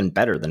 Maybe it's even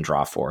better than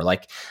draw 4.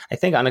 Like, I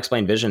think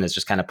Unexplained Vision is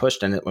just kind of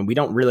pushed, and when we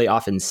don't really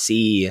often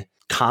see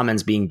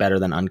commons being better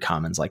than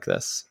uncommons like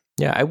this.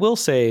 Yeah, I will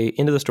say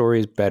Into the Story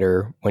is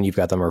better when you've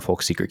got the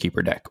Merfolk Secret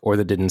Keeper deck or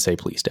the Didn't Say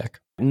Please deck.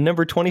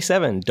 Number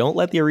 27, don't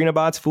let the arena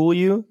bots fool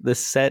you.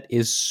 This set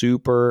is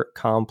super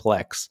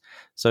complex.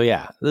 So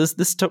yeah,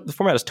 the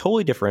format is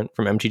totally different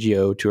from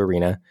MTGO to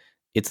Arena.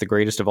 It's the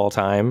greatest of all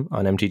time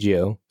on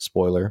MTGO.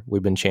 Spoiler,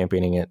 we've been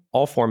championing it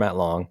all format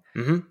long.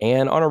 Mm-hmm.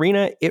 And on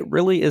Arena, it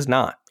really is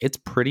not. It's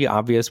pretty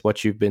obvious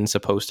what you've been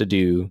supposed to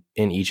do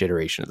in each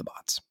iteration of the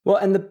bots. Well,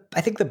 and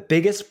I think the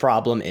biggest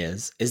problem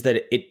is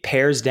that it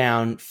pares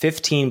down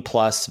 15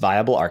 plus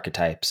viable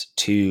archetypes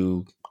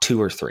to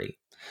 2 or 3.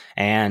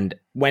 And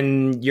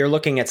when you're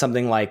looking at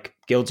something like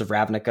Guilds of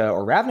Ravnica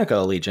or Ravnica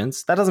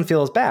Allegiance, that doesn't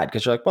feel as bad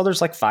because you're like, well,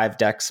 there's like 5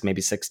 decks,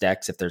 maybe 6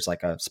 decks if there's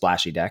like a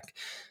splashy deck.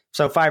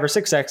 So 5 or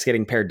 6 decks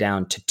getting pared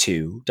down to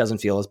 2 doesn't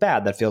feel as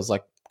bad. That feels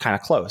like kind of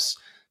close.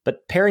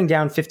 But paring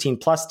down 15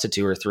 plus to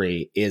 2 or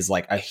 3 is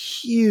like a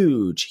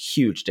huge,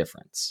 huge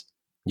difference.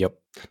 Yep.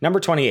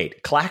 Number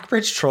 28,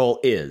 Clackbridge Troll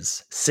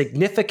is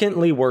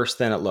significantly worse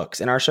than it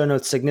looks. In our show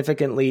notes,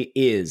 significantly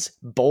is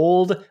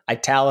bold,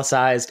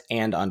 italicized,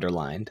 and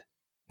underlined.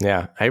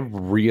 Yeah, I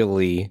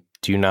really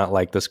do not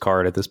like this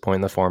card at this point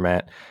in the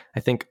format. I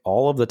think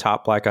all of the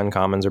top black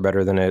uncommons are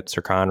better than it.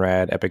 Sir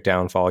Conrad, Epic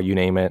Downfall, you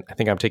name it. I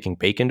think I'm taking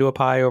bacon to a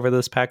pie over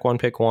this pack 1,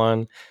 pick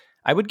 1.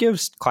 I would give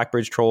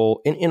Clackbridge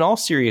Troll, in all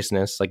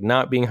seriousness, like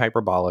not being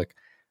hyperbolic,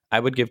 I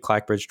would give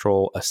Clackbridge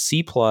Troll a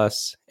C+,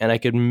 and I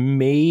could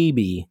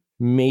maybe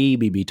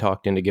be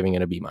talked into giving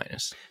it a B-.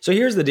 So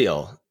here's the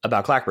deal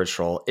about Clackbridge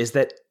Troll is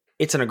that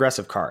it's an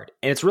aggressive card,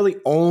 and it's really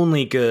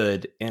only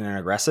good in an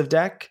aggressive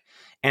deck.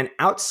 And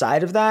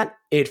outside of that,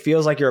 it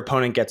feels like your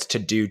opponent gets to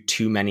do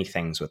too many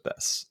things with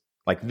this.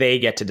 Like they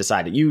get to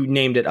decide it. You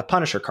named it a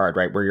Punisher card,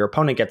 right? Where your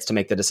opponent gets to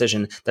make the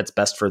decision that's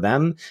best for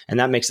them. And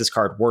that makes this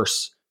card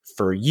worse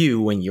for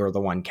you when you're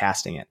the one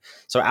casting it.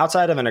 So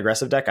outside of an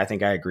aggressive deck, I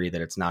think I agree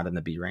that it's not in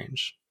the B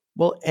range.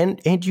 Well, and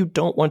you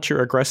don't want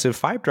your aggressive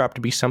 5-drop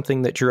to be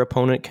something that your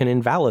opponent can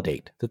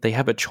invalidate, that they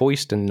have a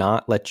choice to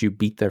not let you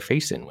beat their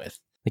face in with.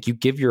 Like you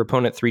give your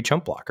opponent 3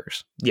 chump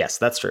blockers. Yes,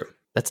 that's true.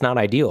 That's not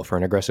ideal for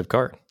an aggressive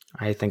card.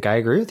 I think I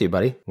agree with you,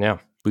 buddy. Yeah.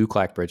 Blue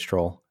Clackbridge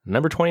Troll.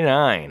 Number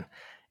 29.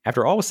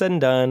 After all was said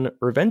and done,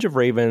 Revenge of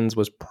Ravens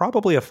was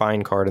probably a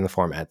fine card in the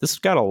format. This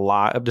got a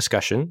lot of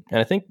discussion, and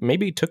I think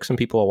maybe it took some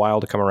people a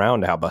while to come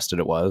around to how busted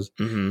it was.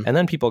 Mm-hmm. And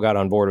then people got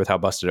on board with how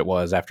busted it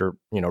was after,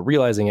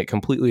 realizing it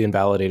completely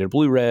invalidated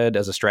blue-red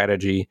as a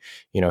strategy,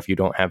 if you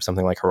don't have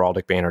something like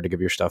Heraldic Banner to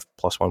give your stuff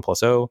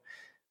 +1/+0.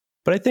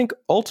 But I think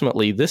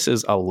ultimately this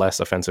is a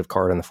less offensive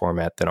card in the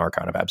format than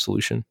Archon of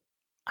Absolution.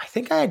 I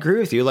think I agree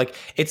with you. Like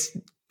it's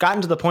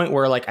gotten to the point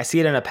where like I see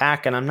it in a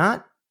pack and I'm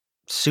not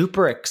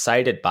super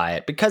excited by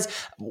it because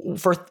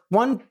for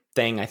one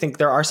thing, I think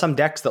there are some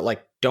decks that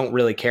like don't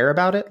really care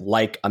about it,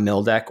 like a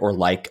mill deck or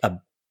like a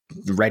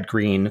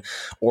red-green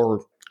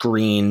or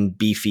green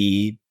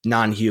beefy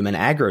non-human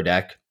aggro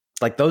deck.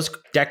 Like those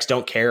decks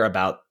don't care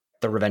about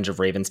the Revenge of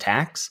Ravens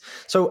tax.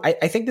 So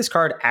I think this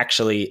card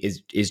actually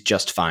is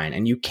just fine.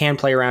 And you can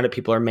play around it.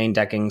 People are main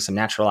decking some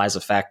naturalize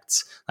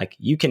effects. Like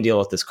you can deal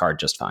with this card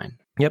just fine.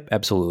 Yep,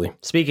 absolutely.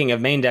 Speaking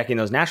of main decking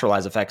those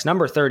naturalize effects,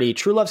 number 30,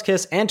 True Love's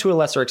Kiss, and to a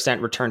lesser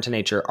extent, Return to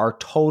Nature are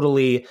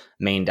totally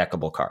main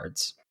deckable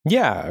cards.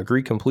 Yeah,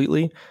 agree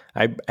completely.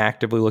 I'm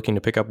actively looking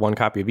to pick up 1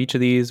 copy of each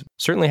of these.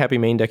 Certainly happy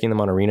main decking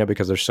them on Arena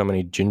because there's so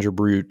many Ginger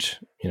Brute,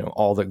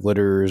 all that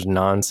glitters,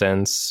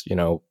 nonsense,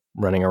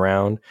 running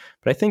around.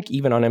 But I think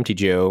even on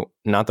MTGO,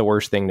 not the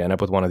worst thing to end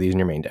up with one of these in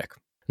your main deck.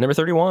 Number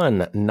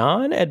 31,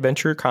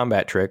 non-adventure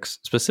combat tricks,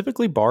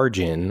 specifically Barge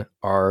In,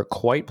 are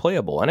quite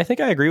playable. And I think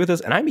I agree with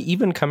this. And I'm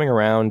even coming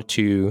around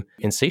to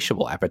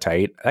Insatiable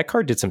Appetite. That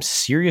card did some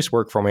serious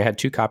work for me. I had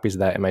 2 copies of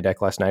that in my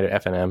deck last night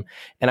at FNM.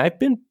 And I've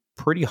been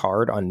pretty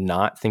hard on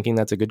not thinking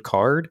that's a good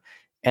card.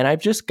 And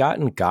I've just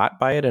gotten got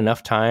by it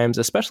enough times,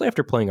 especially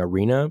after playing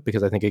Arena,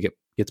 because I think it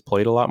gets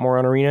played a lot more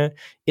on Arena.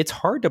 It's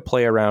hard to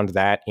play around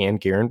that and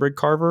Garenbrig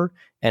Carver,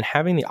 and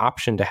having the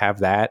option to have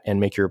that and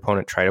make your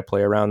opponent try to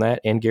play around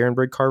that and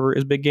Garenbrig Carver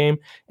is big game.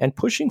 And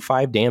pushing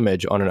 5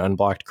 damage on an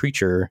unblocked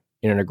creature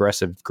in an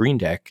aggressive green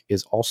deck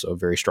is also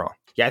very strong.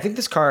 Yeah, I think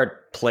this card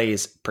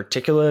plays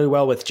particularly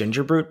well with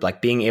Gingerbrute, like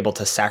being able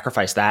to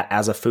sacrifice that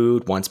as a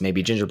food once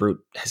maybe Gingerbrute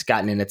has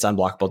gotten in its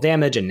unblockable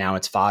damage and now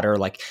it's fodder.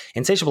 Like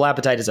Insatiable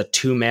Appetite as a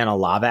 2-mana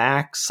lava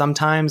axe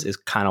sometimes is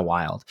kind of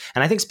wild.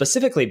 And I think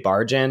specifically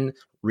Bargain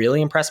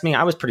really impressed me.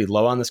 I was pretty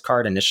low on this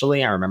card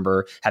initially. I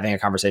remember having a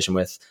conversation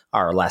with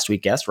our last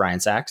week guest, Ryan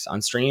Sachs,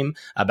 on stream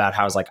about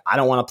how I was like, I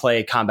don't want to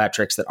play combat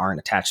tricks that aren't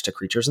attached to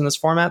creatures in this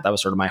format. That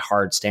was sort of my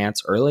hard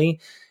stance early.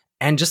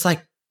 And just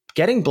like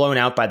getting blown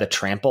out by the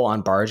trample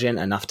on Bargain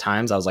enough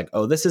times, I was like,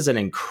 oh, this is an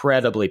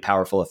incredibly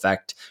powerful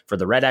effect for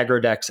the red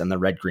aggro decks and the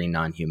red-green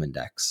non-human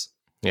decks.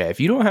 Yeah, if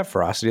you don't have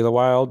Ferocity of the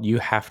Wild, you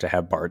have to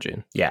have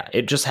Bargain. Yeah,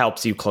 it just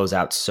helps you close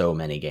out so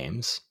many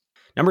games.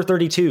 Number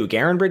 32,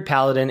 Garenbrig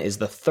Paladin is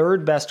the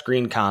third best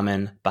green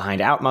common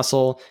behind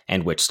Outmuscle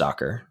and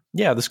Witchstalker.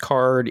 Yeah, this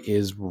card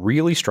is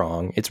really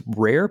strong. It's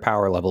rare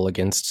power level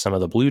against some of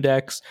the blue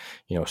decks.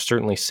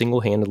 Certainly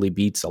single-handedly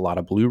beats a lot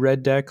of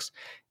blue-red decks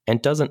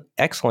and does an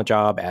excellent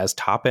job as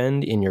top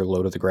end in your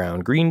low to the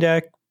ground green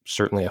deck.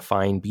 Certainly a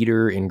fine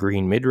beater in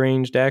green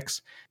mid-range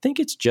decks. I think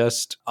it's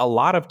just a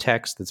lot of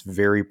text that's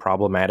very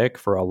problematic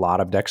for a lot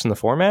of decks in the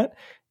format.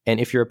 And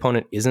if your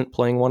opponent isn't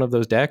playing one of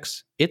those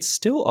decks, it's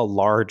still a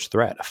large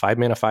threat. A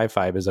 5-mana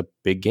 5/5 is a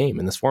big game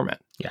in this format.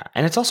 Yeah,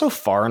 and it's also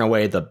far and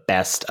away the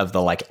best of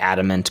the like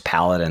Adamant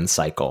Paladin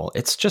cycle.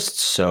 It's just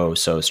so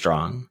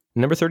strong.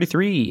 Number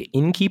 33,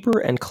 Innkeeper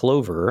and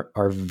Clover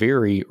are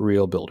very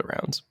real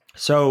build-arounds.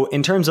 So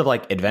in terms of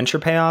like adventure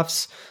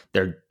payoffs,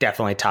 they're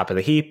definitely top of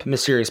the heap.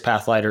 Mysterious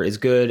Pathlighter is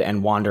good,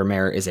 and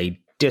Wandermare is a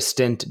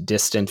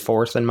distant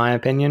fourth, in my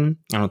opinion.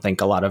 I don't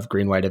think a lot of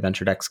green-white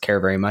adventure decks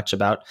care very much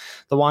about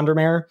the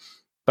Wandermare,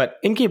 but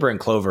Innkeeper and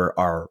Clover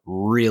are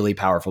really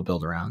powerful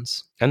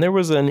build-arounds. And there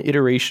was an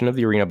iteration of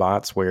the Arena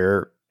bots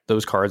where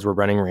those cards were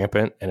running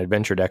rampant and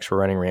adventure decks were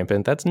running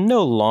rampant. That's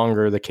no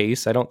longer the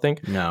case, I don't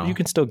think. No. You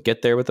can still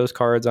get there with those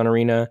cards on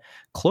Arena.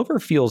 Clover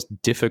feels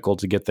difficult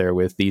to get there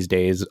with these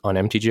days on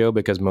MTGO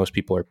because most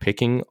people are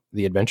picking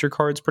the adventure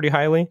cards pretty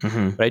highly.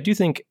 Mm-hmm. But I do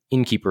think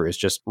Innkeeper is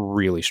just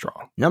really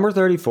strong. Number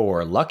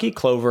 34, Lucky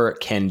Clover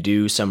can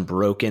do some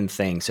broken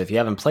things. So if you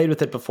haven't played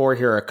with it before,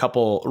 here are a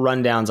couple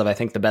rundowns of, I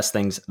think, the best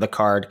things the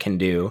card can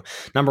do.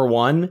 Number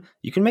 1,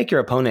 you can make your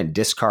opponent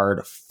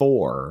discard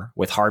 4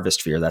 with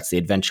Harvest Fear. That's the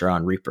adventure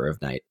on Reaper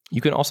of Night.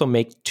 You can also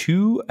make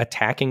 2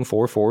 attacking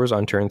 4/4s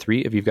on turn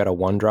 3 if you've got a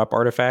 1-drop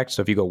artifact.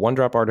 So if you go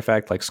 1-drop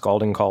artifact like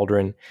Scalding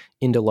Cauldron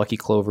into Lucky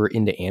Clover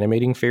into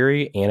Animating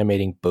Fairy,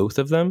 animating both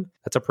of them,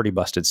 that's a pretty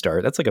busted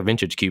start. That's like a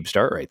Vintage Cube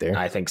start right there.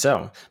 I think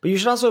so. But you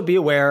should also be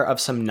aware of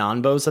some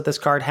non-bows that this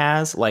card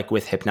has, like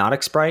with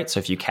Hypnotic Sprite. So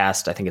if you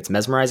cast, I think it's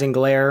Mesmerizing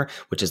Glare,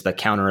 which is the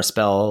counter a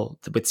spell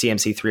with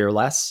CMC 3 or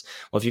less.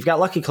 Well, if you've got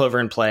Lucky Clover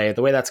in play,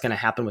 the way that's going to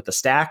happen with the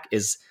stack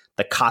is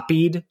the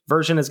copied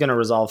version is going to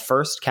resolve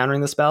first,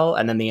 countering the spell,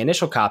 and then the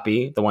initial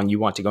copy, the one you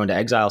want to go into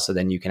exile so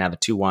then you can have a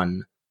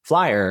 2/1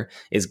 flyer,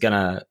 is going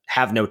to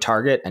have no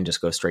target and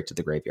just go straight to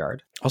the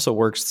graveyard. Also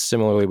works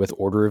similarly with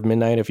Order of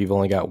Midnight if you've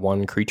only got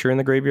one creature in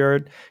the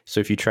graveyard. So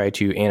if you try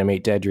to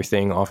animate dead your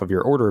thing off of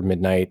your Order of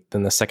Midnight,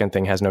 then the second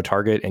thing has no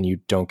target and you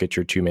don't get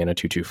your 2-mana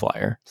 2/2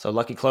 flyer. So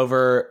Lucky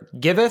Clover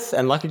giveth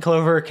and Lucky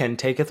Clover can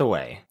taketh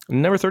away.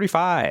 Number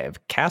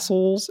 35,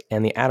 Castles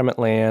and the Adamant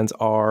Lands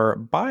are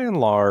by and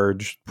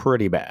large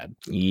pretty bad.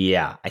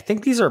 Yeah, I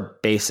think these are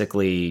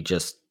basically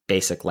just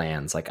basic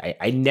lands. Like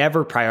I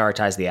never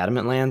prioritize the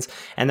Adamant lands.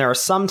 And there are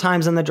some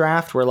times in the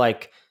draft where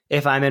like,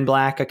 if I'm in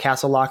black, a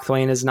Castle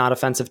Lochthwain is not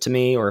offensive to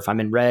me. Or if I'm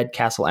in red,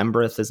 Castle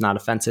Embereth is not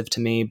offensive to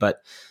me.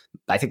 But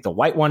I think the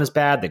white one is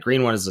bad. The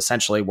green one is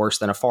essentially worse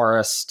than a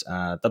forest.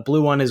 The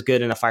blue one is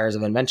good in a Fires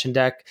of Invention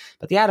deck.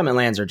 But the Adamant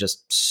lands are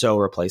just so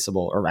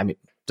replaceable. Or I mean,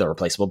 they're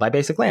replaceable by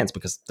basic lands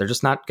because they're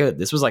just not good.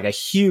 This was like a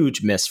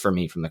huge miss for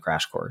me from the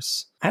crash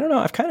course. I don't know.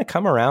 I've kind of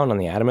come around on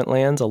the Adamant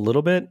lands a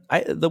little bit.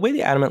 The way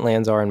the Adamant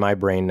lands are in my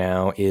brain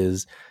now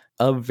is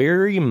a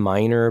very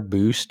minor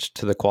boost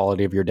to the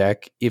quality of your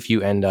deck if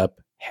you end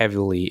up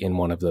heavily in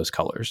one of those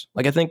colors.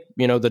 Like I think,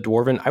 the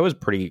Dwarven,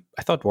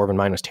 I thought Dwarven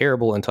Mine was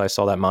terrible until I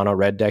saw that mono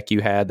red deck you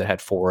had that had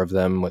 4 of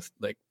them with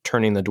like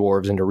turning the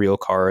dwarves into real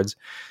cards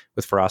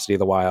with Ferocity of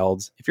the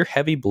Wilds. If you're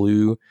heavy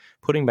blue,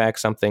 putting back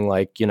something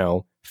like,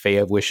 Fae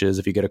of Wishes,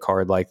 if you get a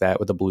card like that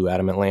with a blue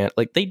Adamant land,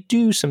 like they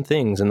do some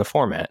things in the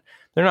format.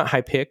 They're not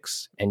high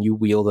picks and you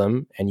wheel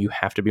them and you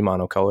have to be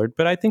monocolored,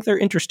 but I think they're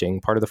interesting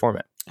part of the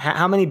format.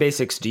 How many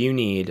basics do you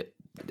need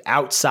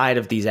outside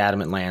of these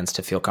Adamant lands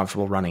to feel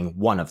comfortable running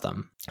one of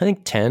them? I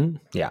think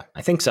 10. Yeah,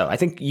 I think so. I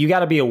think you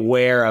got to be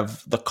aware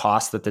of the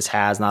cost that this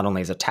has, not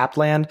only as a tapped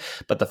land,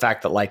 but the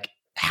fact that like,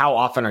 how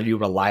often are you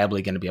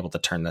reliably going to be able to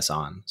turn this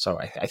on? So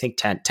I think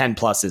 10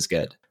 plus is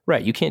good.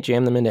 Right. You can't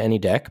jam them into any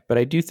deck, but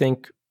I do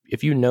think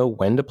if you know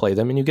when to play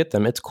them and you get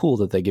them, it's cool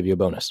that they give you a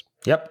bonus.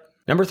 Yep.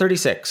 Number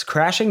 36,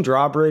 Crashing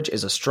Drawbridge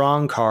is a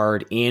strong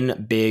card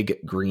in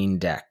big green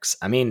decks.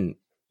 I mean,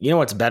 You know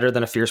what's better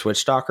than a Fierce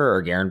Witchstalker or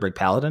a Garenbrig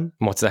Paladin?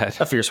 What's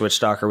that? A Fierce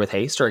Witchstalker with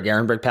haste or a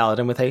Garenbrig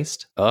Paladin with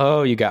haste.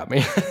 Oh, you got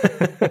me.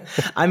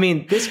 I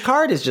mean, this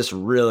card is just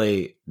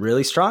really,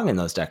 really strong in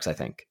those decks, I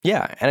think.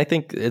 Yeah, and I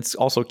think it's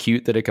also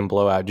cute that it can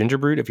blow out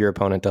Gingerbrute if your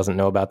opponent doesn't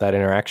know about that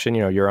interaction.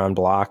 You know, you're on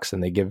blocks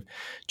and they give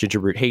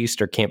Gingerbrute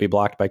haste or can't be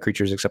blocked by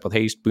creatures except with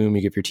haste. Boom,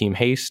 you give your team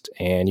haste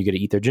and you get to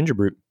eat their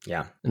Gingerbrute.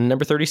 Yeah.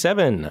 Number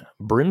 37,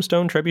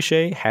 Brimstone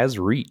Trebuchet has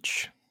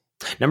reach.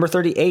 Number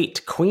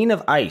 38, Queen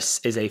of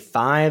Ice is a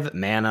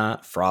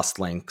 5-mana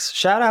Frostlynx.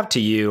 Shout out to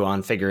you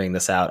on figuring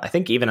this out. I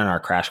think even in our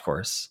crash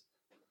course.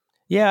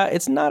 Yeah,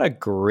 it's not a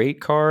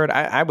great card.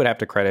 I would have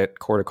to credit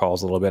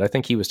Corticalls a little bit. I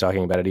think he was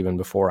talking about it even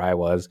before I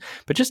was,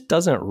 but just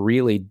doesn't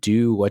really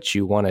do what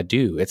you want to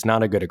do. It's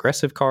not a good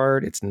aggressive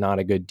card. It's not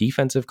a good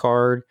defensive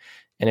card.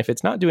 And if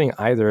it's not doing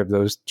either of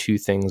those two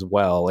things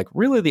well, like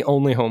really the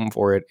only home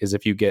for it is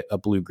if you get a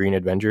blue-green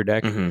Avenger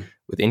deck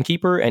with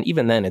Innkeeper. And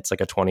even then, it's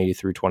like a 20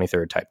 through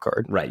 23rd type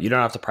card. Right. You don't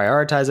have to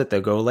prioritize it.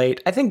 They'll go late.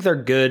 I think they're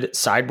good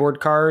sideboard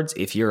cards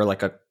if you're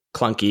like a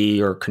clunky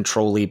or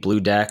control-y blue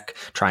deck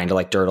trying to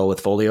like dirtle with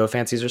folio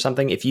fancies or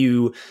something. If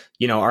you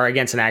are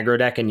against an aggro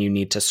deck and you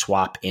need to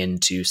swap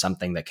into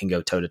something that can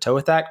go toe-to-toe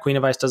with that, Queen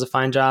of Ice does a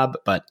fine job,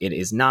 but it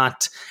is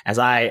not, as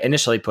I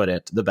initially put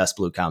it, the best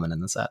blue common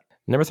in the set.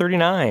 Number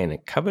 39,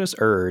 Covetous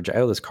Urge. I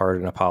owe this card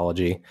an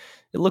apology.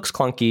 It looks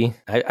clunky.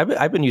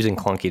 I've been using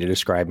clunky to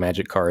describe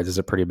Magic cards as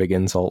a pretty big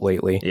insult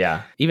lately.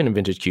 Yeah. Even in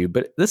Vintage Cube,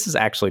 but this is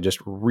actually just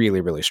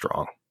really, really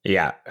strong.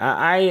 Yeah.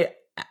 I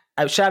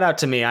shout out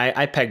to me.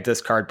 I pegged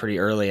this card pretty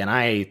early, and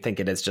I think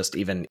it has just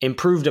even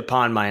improved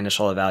upon my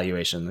initial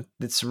evaluation.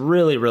 It's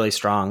really, really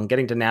strong.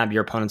 Getting to nab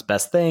your opponent's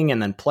best thing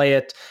and then play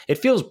it. It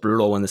feels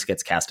brutal when this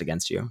gets cast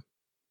against you.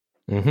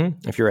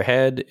 If you're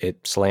ahead,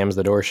 it slams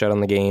the door shut on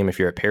the game. If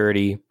you're at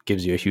parity,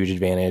 gives you a huge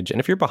advantage. And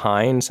if you're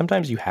behind,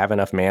 sometimes you have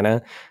enough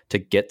mana to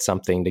get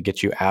something to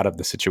get you out of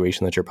the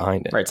situation that you're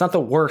behind in. Right. It's not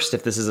the worst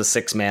if this is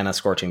a 6-mana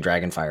Scorching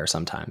Dragonfire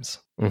sometimes.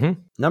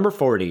 Number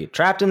 40,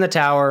 Trapped in the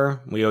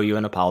Tower. We owe you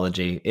an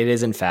apology. It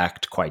is, in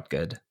fact, quite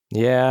good.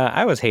 Yeah,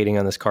 I was hating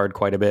on this card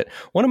quite a bit.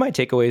 One of my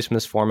takeaways from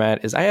this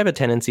format is I have a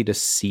tendency to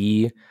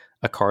see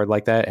a card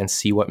like that and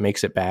see what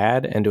makes it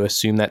bad and to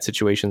assume that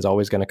situation is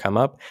always going to come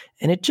up.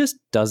 And it just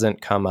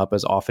doesn't come up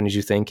as often as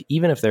you think,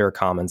 even if there are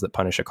commons that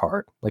punish a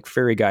card, like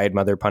Fairy Guide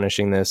Mother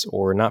punishing this,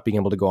 or not being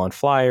able to go on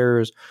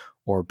flyers,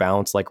 or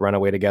bounce like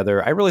Runaway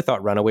Together. I really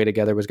thought Runaway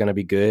Together was going to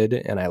be good,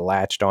 and I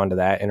latched onto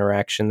that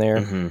interaction there.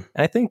 And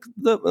I think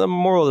the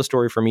moral of the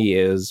story for me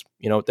is,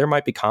 there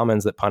might be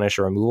commons that punish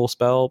a removal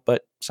spell,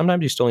 but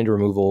sometimes you still need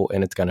removal,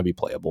 and it's going to be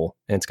playable,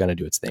 and it's going to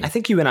do its thing. I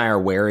think you and I are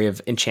wary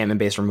of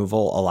enchantment-based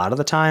removal a lot of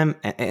the time.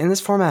 In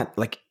this format,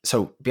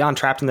 so beyond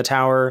Trapped in the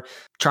Tower,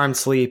 Charmed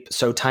Sleep,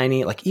 So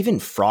Tiny, even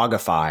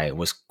Frogify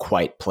was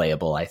quite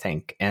playable, I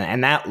think.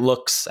 And that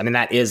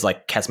that is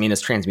like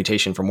Kasmina's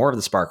transmutation for More of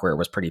the Spark, where it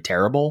was pretty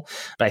terrible.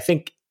 But I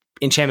think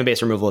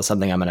enchantment-based removal is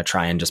something I'm going to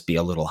try and just be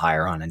a little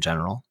higher on in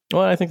general.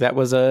 Well, I think that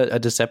was a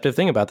deceptive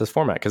thing about this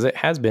format, because it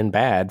has been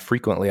bad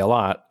frequently a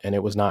lot, and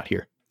it was not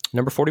here.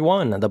 Number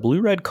 41, the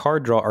blue-red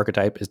card draw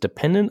archetype is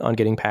dependent on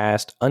getting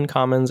past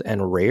uncommons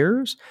and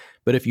rares,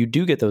 but if you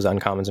do get those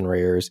uncommons and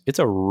rares, it's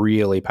a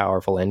really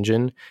powerful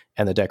engine,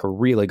 and the deck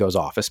really goes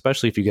off,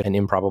 especially if you get an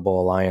Improbable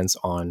Alliance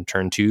on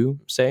turn 2,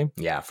 say.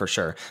 Yeah, for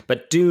sure.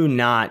 But do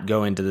not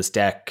go into this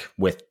deck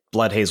with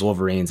Bloodhaze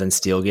Wolverines and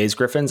Steelgaze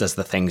Griffins as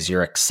the things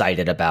you're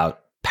excited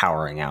about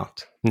powering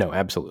out. No,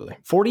 absolutely.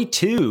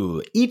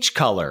 42. Each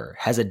color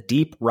has a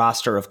deep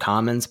roster of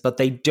commons, but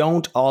they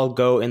don't all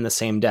go in the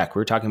same deck. We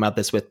were talking about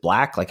this with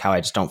black, like how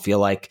I just don't feel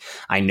like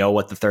I know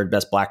what the third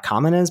best black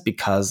common is,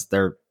 because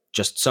there are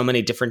just so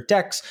many different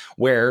decks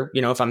where,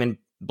 if I'm in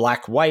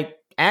black-white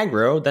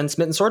aggro, then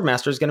Smitten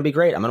Swordmaster is going to be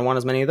great. I'm going to want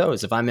as many of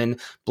those. If I'm in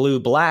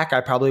blue-black,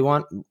 I probably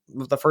want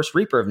the first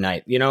Reaper of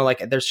Night.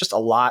 There's just a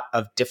lot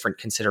of different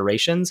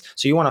considerations.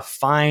 So you want to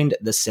find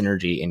the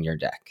synergy in your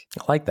deck.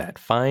 I like that.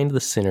 Find the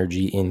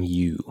synergy in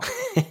you.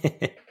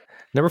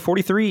 Number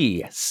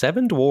 43,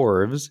 Seven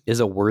Dwarves is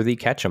a worthy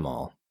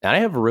catch-em-all. And I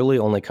have really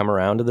only come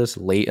around to this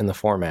late in the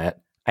format.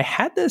 I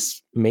had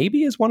this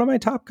maybe as one of my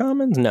top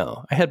commons.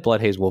 No, I had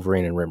Bloodhaze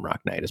Wolverine and Rimrock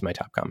Knight as my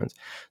top commons.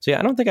 So yeah,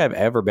 I don't think I've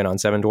ever been on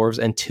Seven Dwarves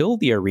until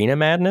the Arena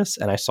Madness,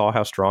 and I saw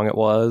how strong it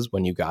was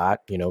when you got,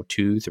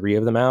 2, 3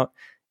 of them out.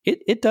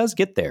 It does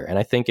get there. And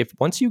I think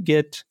once you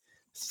get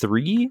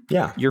 3,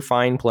 you're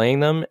fine playing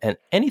them, and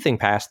anything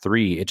past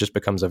 3, it just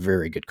becomes a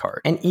very good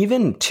card. And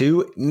even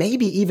 2,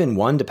 maybe even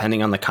 1,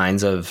 depending on the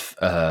kinds of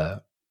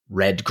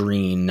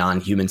red-green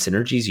non-human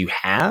synergies you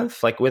have.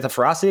 Like with a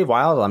Ferocity of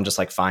Wild, I'm just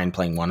fine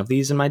playing one of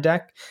these in my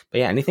deck. But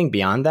yeah, anything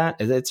beyond that,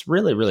 it's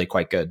really, really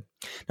quite good.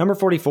 Number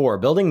 44,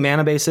 building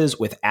mana bases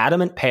with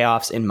adamant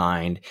payoffs in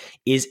mind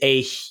is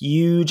a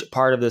huge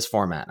part of this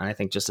format. And I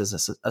think just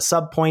as a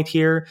sub point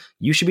here,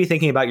 you should be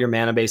thinking about your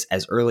mana base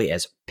as early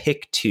as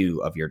pick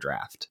 2 of your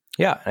draft.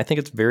 Yeah, I think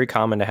it's very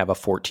common to have a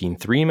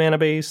 14-3 mana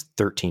base,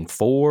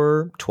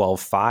 13-4,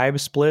 12-5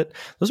 split.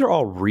 Those are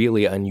all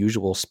really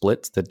unusual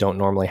splits that don't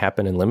normally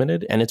happen in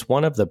Limited, and it's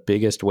one of the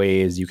biggest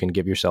ways you can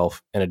give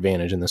yourself an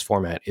advantage in this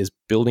format is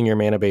building your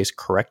mana base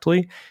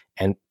correctly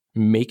and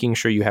making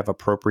sure you have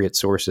appropriate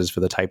sources for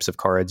the types of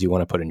cards you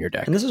want to put in your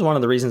deck. And this is one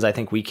of the reasons I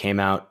think we came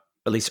out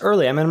at least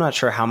early. I mean, I'm not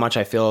sure how much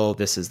I feel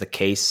this is the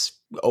case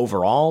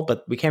overall,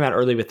 but we came out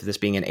early with this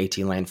being an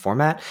 18-land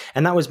format.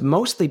 And that was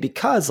mostly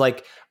because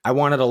like I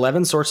wanted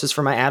 11 sources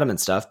for my adamant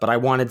stuff, but I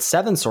wanted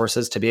 7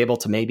 sources to be able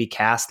to maybe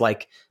cast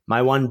like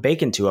my one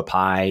bacon to a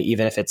pie,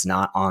 even if it's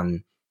not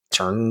on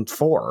turn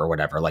 4 or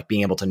whatever, like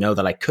being able to know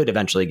that I could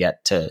eventually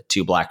get to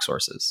 2 black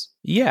sources.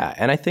 Yeah.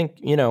 And I think,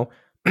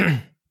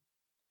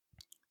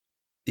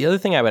 the other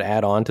thing I would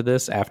add on to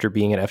this after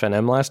being at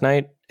FNM last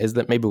night is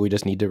that maybe we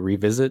just need to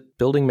revisit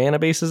building mana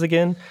bases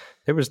again.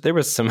 There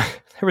was some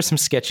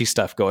sketchy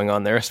stuff going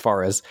on there as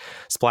far as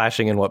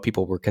splashing and what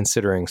people were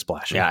considering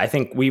splashing. Yeah, I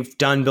think we've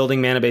done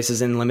building mana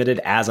bases in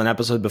Limited as an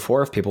episode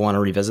before if people want to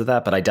revisit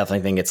that, but I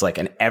definitely think it's like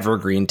an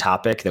evergreen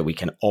topic that we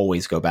can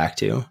always go back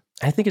to.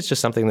 I think it's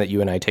just something that you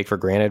and I take for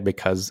granted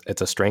because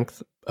it's a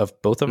strength of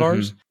both of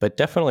ours, but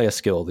definitely a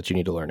skill that you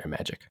need to learn in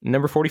Magic.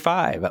 Number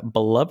 45,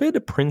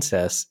 Beloved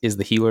Princess is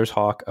the Healer's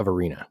Hawk of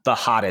Arena. The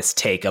hottest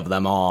take of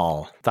them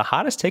all. The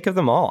hottest take of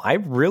them all. I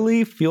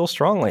really feel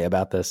strongly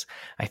about this.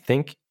 I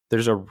think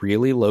there's a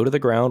really low to the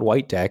ground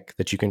white deck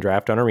that you can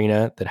draft on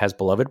Arena that has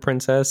Beloved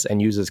Princess and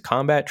uses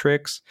combat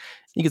tricks.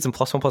 You get some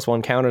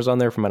 +1/+1 counters on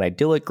there from an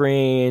idyllic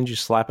range. You're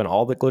slapping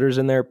all the glitters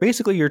in there.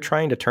 Basically, you're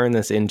trying to turn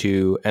this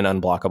into an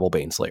unblockable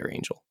Baneslayer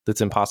Angel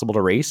that's impossible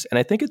to race. And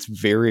I think it's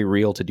very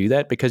real to do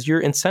that because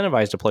you're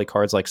incentivized to play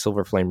cards like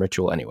Silver Flame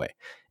Ritual anyway.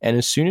 And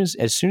as soon as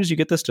you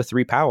get this to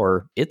 3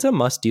 power, it's a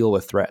must deal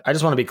with threat. I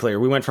just want to be clear.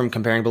 We went from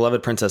comparing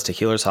Beloved Princess to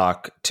Healer's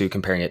Hawk to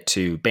comparing it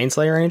to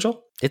Baneslayer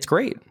Angel. It's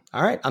great.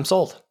 All right, I'm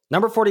sold.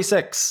 Number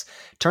 46,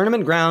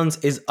 Tournament Grounds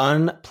is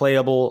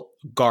unplayable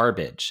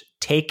garbage.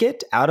 Take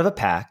it out of a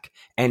pack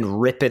and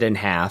rip it in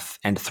half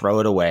and throw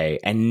it away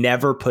and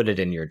never put it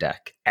in your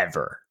deck,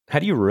 ever. How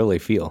do you really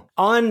feel?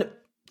 On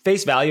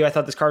face value, I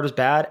thought this card was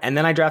bad. And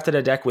then I drafted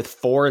a deck with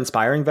 4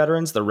 Inspiring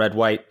Veterans, the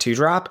red-white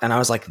 2-drop. And I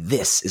was like,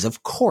 this is,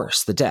 of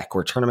course, the deck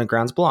where Tournament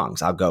Grounds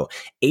belongs. I'll go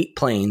 8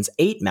 plains,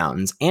 8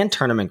 mountains, and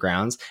Tournament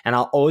Grounds. And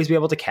I'll always be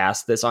able to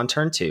cast this on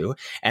turn 2.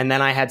 And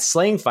then I had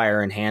Slaying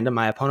Fire in hand, and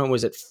my opponent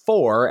was at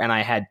 4. And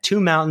I had 2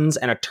 mountains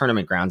and a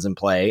Tournament Grounds in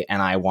play.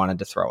 And I wanted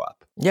to throw up.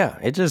 Yeah,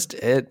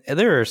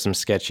 there are some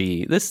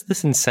sketchy. This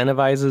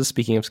incentivizes,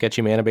 speaking of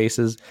sketchy mana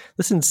bases,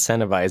 this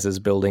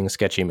incentivizes building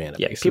sketchy mana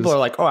bases. People are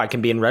like, oh, I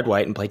can be in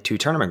red-white and play 2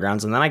 Tournament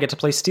Grounds, and then I get to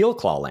play Steel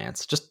Claw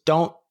Lance. Just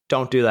don't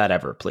do that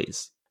ever,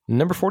 please.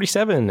 Number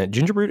 47,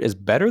 Gingerbrute is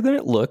better than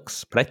it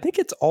looks, but I think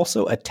it's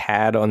also a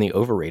tad on the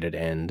overrated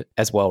end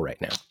as well right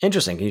now.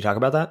 Interesting. Can you talk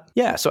about that?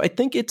 Yeah, so I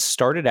think it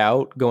started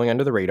out going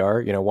under the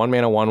radar, 1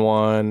 mana,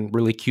 1/1,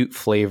 really cute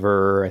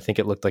flavor. I think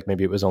it looked like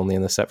maybe it was only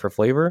in the set for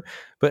flavor,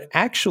 but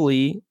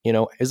actually,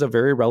 is a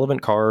very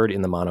relevant card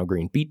in the mono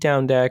green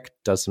beatdown deck,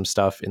 does some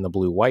stuff in the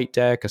blue white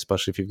deck,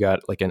 especially if you've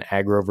got like an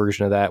aggro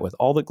version of that with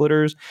all the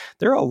glitters.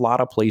 There are a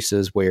lot of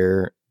places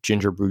where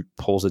Gingerbrute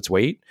pulls its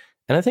weight.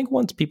 And I think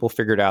once people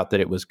figured out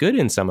that it was good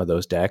in some of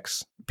those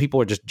decks, people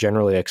are just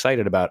generally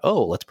excited about,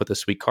 oh, let's put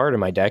this sweet card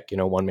in my deck,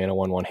 1 mana,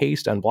 1/1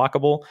 haste,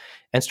 unblockable,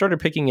 and started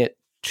picking it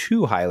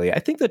too highly. I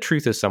think the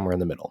truth is somewhere in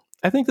the middle.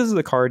 I think this is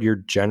the card you're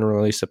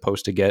generally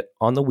supposed to get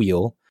on the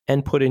wheel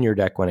and put in your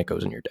deck when it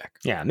goes in your deck.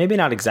 Yeah, maybe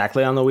not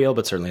exactly on the wheel,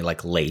 but certainly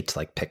like late,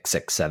 like pick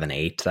 6, 7,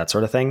 8, that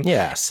sort of thing.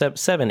 Yeah,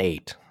 7,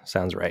 8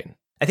 sounds right.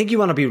 I think you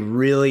want to be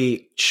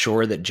really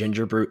sure that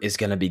Gingerbrute is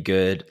going to be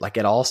good, like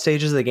at all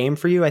stages of the game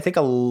for you. I think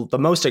the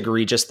most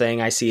egregious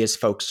thing I see is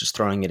folks just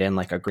throwing it in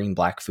like a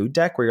green-black food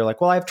deck where you're like,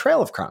 well, I have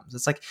Trail of Crumbs.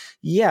 It's like,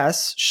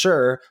 yes,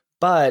 sure,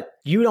 but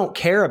you don't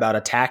care about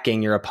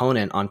attacking your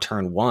opponent on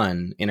turn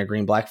 1 in a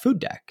green-black food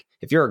deck.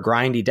 If you're a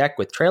grindy deck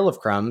with Trail of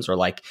Crumbs or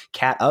like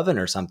Cat Oven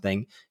or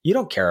something, you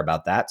don't care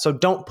about that. So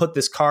don't put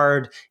this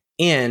card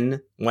in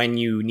when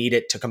you need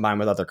it to combine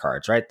with other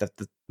cards, right?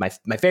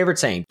 My favorite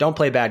saying, don't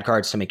play bad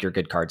cards to make your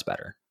good cards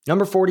better.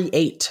 Number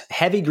 48,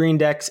 heavy green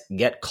decks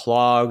get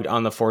clogged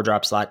on the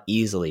 4-drop slot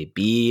easily.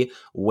 Be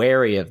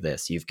wary of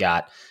this. You've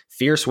got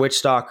Fierce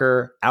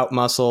Witchstalker,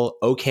 Outmuscle,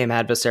 Occam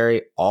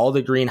Adversary, all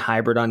the green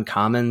hybrid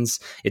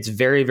uncommons. It's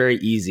very, very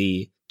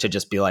easy to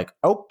just be like,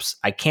 oops,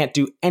 I can't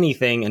do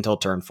anything until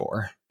turn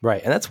 4.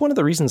 Right, and that's one of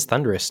the reasons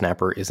Thunderous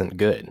Snapper isn't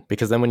good,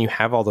 because then when you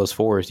have all those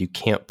 4s, you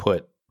can't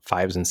put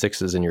 5s and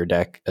 6s in your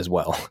deck as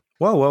well.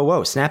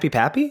 Whoa. Snappy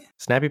Pappy?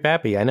 Snappy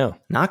Pappy, I know.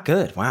 Not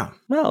good. Wow.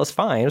 Well, it's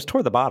fine. It was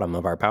toward the bottom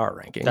of our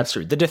power rankings. That's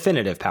true. The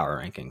definitive power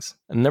rankings.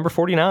 Number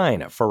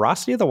 49,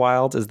 Ferocity of the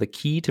Wilds is the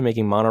key to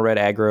making mono-red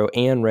aggro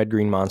and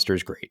red-green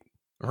monsters great.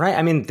 Right.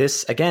 I mean,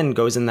 this, again,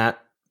 goes in that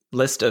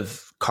list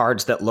of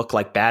cards that look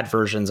like bad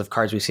versions of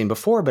cards we've seen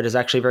before, but is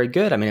actually very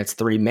good. I mean, it's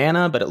 3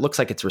 mana, but it looks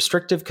like it's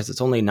restrictive because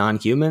it's only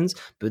non-humans.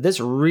 But this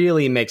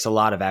really makes a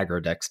lot of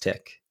aggro decks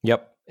tick.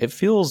 Yep. It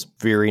feels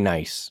very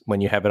nice when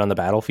you have it on the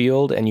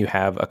battlefield and you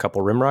have a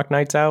couple Rimrock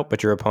Knights out,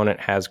 but your opponent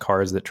has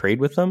cards that trade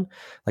with them,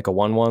 like a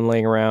 1/1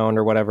 laying around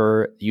or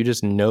whatever. You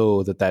just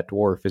know that that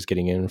dwarf is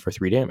getting in for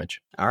 3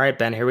 damage. All right,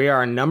 Ben, here we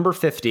are, number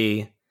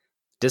 50.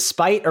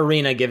 Despite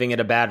Arena giving it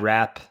a bad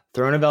rap,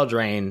 Throne of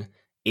Eldraine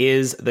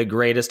is the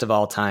greatest of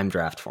all time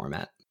draft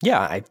format.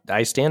 Yeah,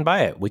 I stand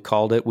by it. We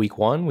called it week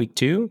 1, week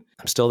 2.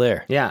 I'm still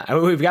there. Yeah, I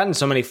mean, we've gotten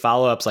so many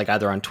follow-ups, like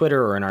either on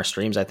Twitter or in our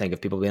streams, I think,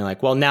 of people being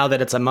like, well, now that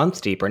it's a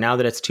month deep or now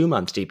that it's 2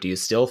 months deep, do you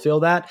still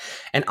feel that?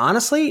 And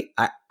honestly,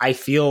 I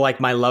feel like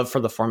my love for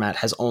the format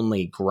has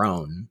only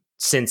grown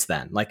since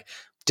then. Like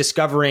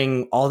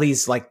discovering all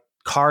these like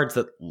cards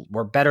that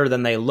were better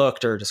than they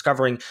looked, or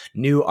discovering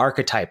new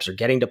archetypes, or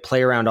getting to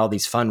play around all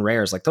these fun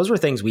rares. Like those were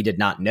things we did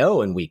not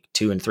know in week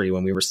 2 and 3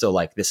 when we were still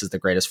like, this is the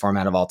greatest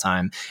format of all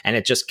time. And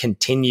it just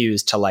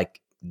continues to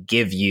like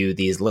give you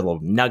these little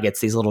nuggets,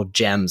 these little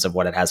gems of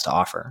what it has to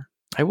offer.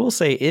 I will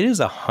say it is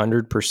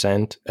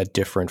 100% a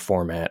different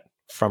format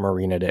from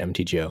Arena to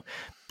MTGO.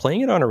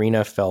 Playing it on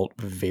Arena felt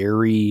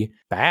very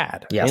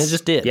bad. Yes. And it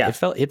just did. Yeah.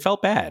 It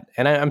felt bad.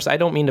 And I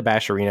don't mean to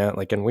bash Arena.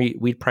 Like, and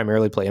we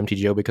primarily play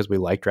MTGO because we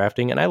like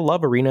drafting. And I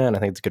love Arena, and I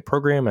think it's a good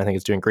program. And I think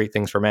it's doing great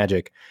things for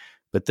Magic.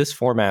 But this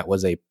format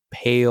was a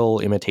pale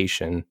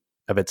imitation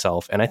of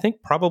itself. And I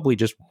think probably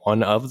just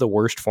one of the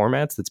worst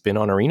formats that's been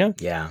on Arena.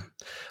 Yeah.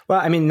 Well,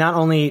 I mean, not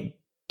only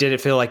did it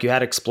feel like you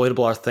had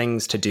exploitable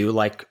things to do,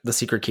 like the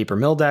Secret Keeper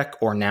mill deck,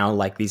 or now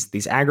like these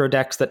aggro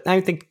decks that I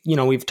think, you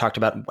know, we've talked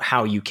about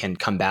how you can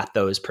combat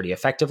those pretty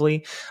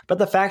effectively. But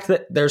the fact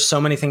that there's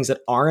so many things that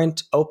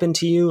aren't open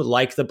to you,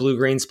 like the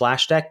blue-green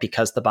splash deck,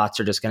 because the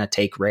bots are just going to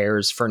take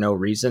rares for no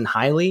reason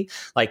highly.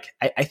 Like,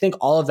 I think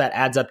all of that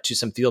adds up to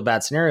some feel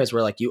bad scenarios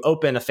where like you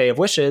open a Fae of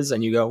Wishes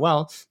and you go,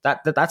 well,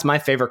 that's my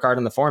favorite card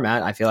in the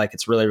format. I feel like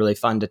it's really, really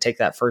fun to take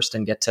that first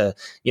and get to,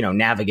 you know,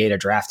 navigate a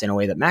draft in a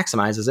way that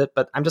maximizes it.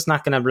 But I'm just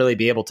not going to really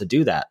be able to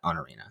do that on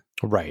Arena.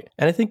 Right.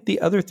 And I think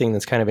the other thing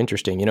that's kind of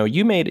interesting, you know,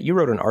 you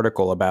wrote an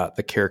article about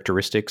the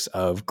characteristics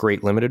of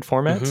great limited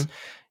formats,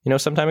 you know,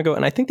 some time ago.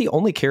 And I think the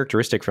only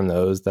characteristic from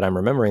those that I'm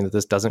remembering that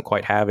this doesn't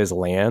quite have is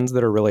lands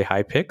that are really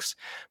high picks.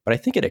 But I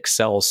think it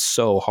excels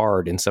so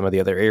hard in some of the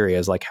other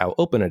areas, like how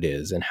open it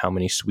is and how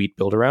many sweet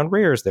build around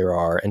rares there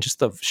are, and just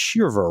the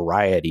sheer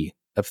variety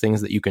of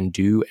things that you can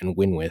do and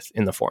win with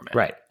in the format.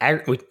 Right.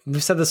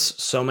 We've said this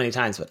so many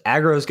times, but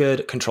aggro is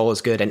good, control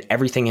is good, and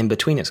everything in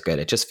between is good.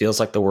 It just feels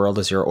like the world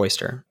is your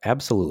oyster.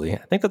 Absolutely.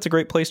 I think that's a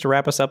great place to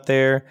wrap us up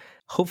there.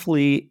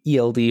 Hopefully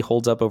ELD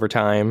holds up over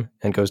time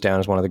and goes down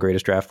as one of the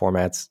greatest draft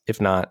formats.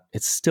 If not,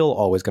 it's still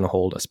always going to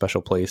hold a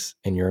special place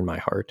in your and my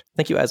heart.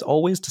 Thank you, as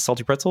always, to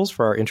Salty Pretzels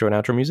for our intro and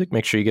outro music.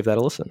 Make sure you give that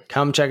a listen.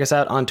 Come check us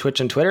out on Twitch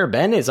and Twitter.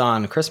 Ben is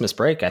on Christmas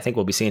break. I think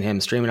we'll be seeing him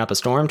streaming up a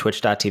storm.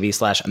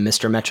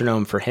 Twitch.tv/Mr.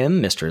 Metronome for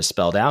him. Mr. is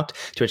spelled out.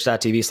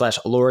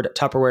 Twitch.tv/Lord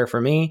Tupperware for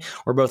me.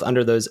 We're both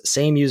under those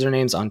same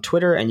usernames on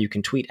Twitter, and you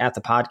can tweet at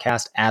the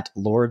podcast at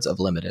Lords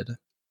of Limited.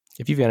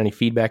 If you've got any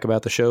feedback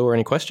about the show or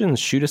any questions,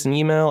 shoot us an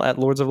email at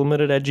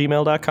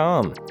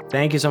lordsoflimited@gmail.com.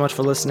 Thank you so much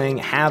for listening.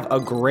 Have a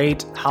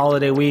great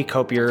holiday week.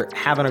 Hope you're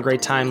having a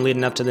great time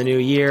leading up to the new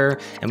year.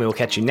 And we will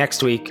catch you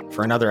next week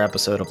for another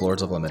episode of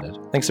Lords of Limited.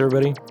 Thanks,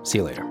 everybody. See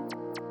you later.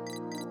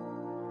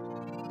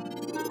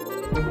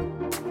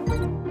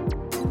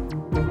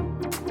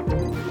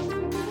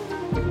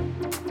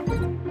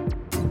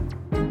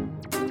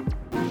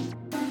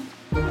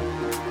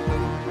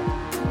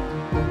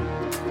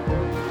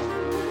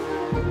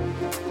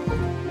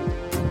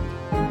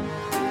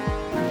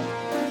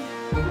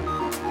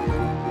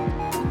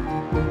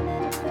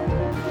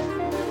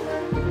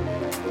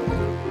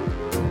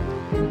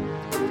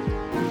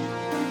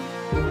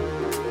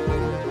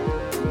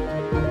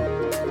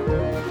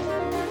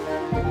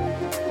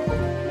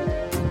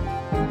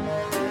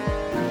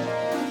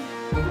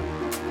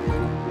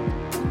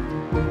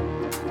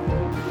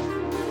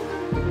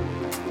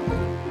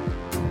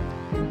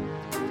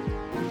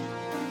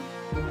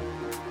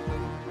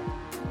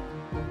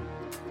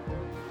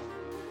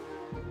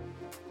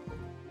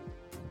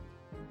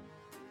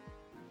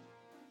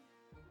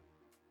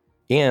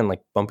 And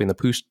like bumping the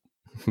poos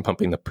nest.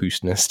 Bumping the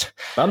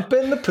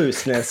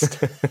poos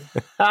nest.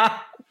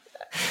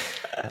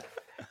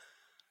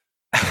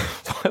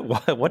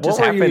 What just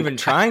happened? What were you even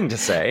trying to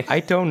say? I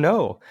don't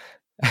know.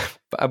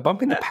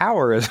 Bumping the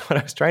power is what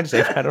I was trying to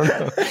say. I don't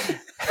know.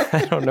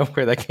 I don't know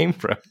where that came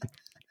from.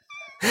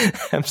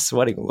 I'm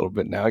sweating a little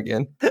bit now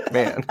again.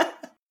 Man.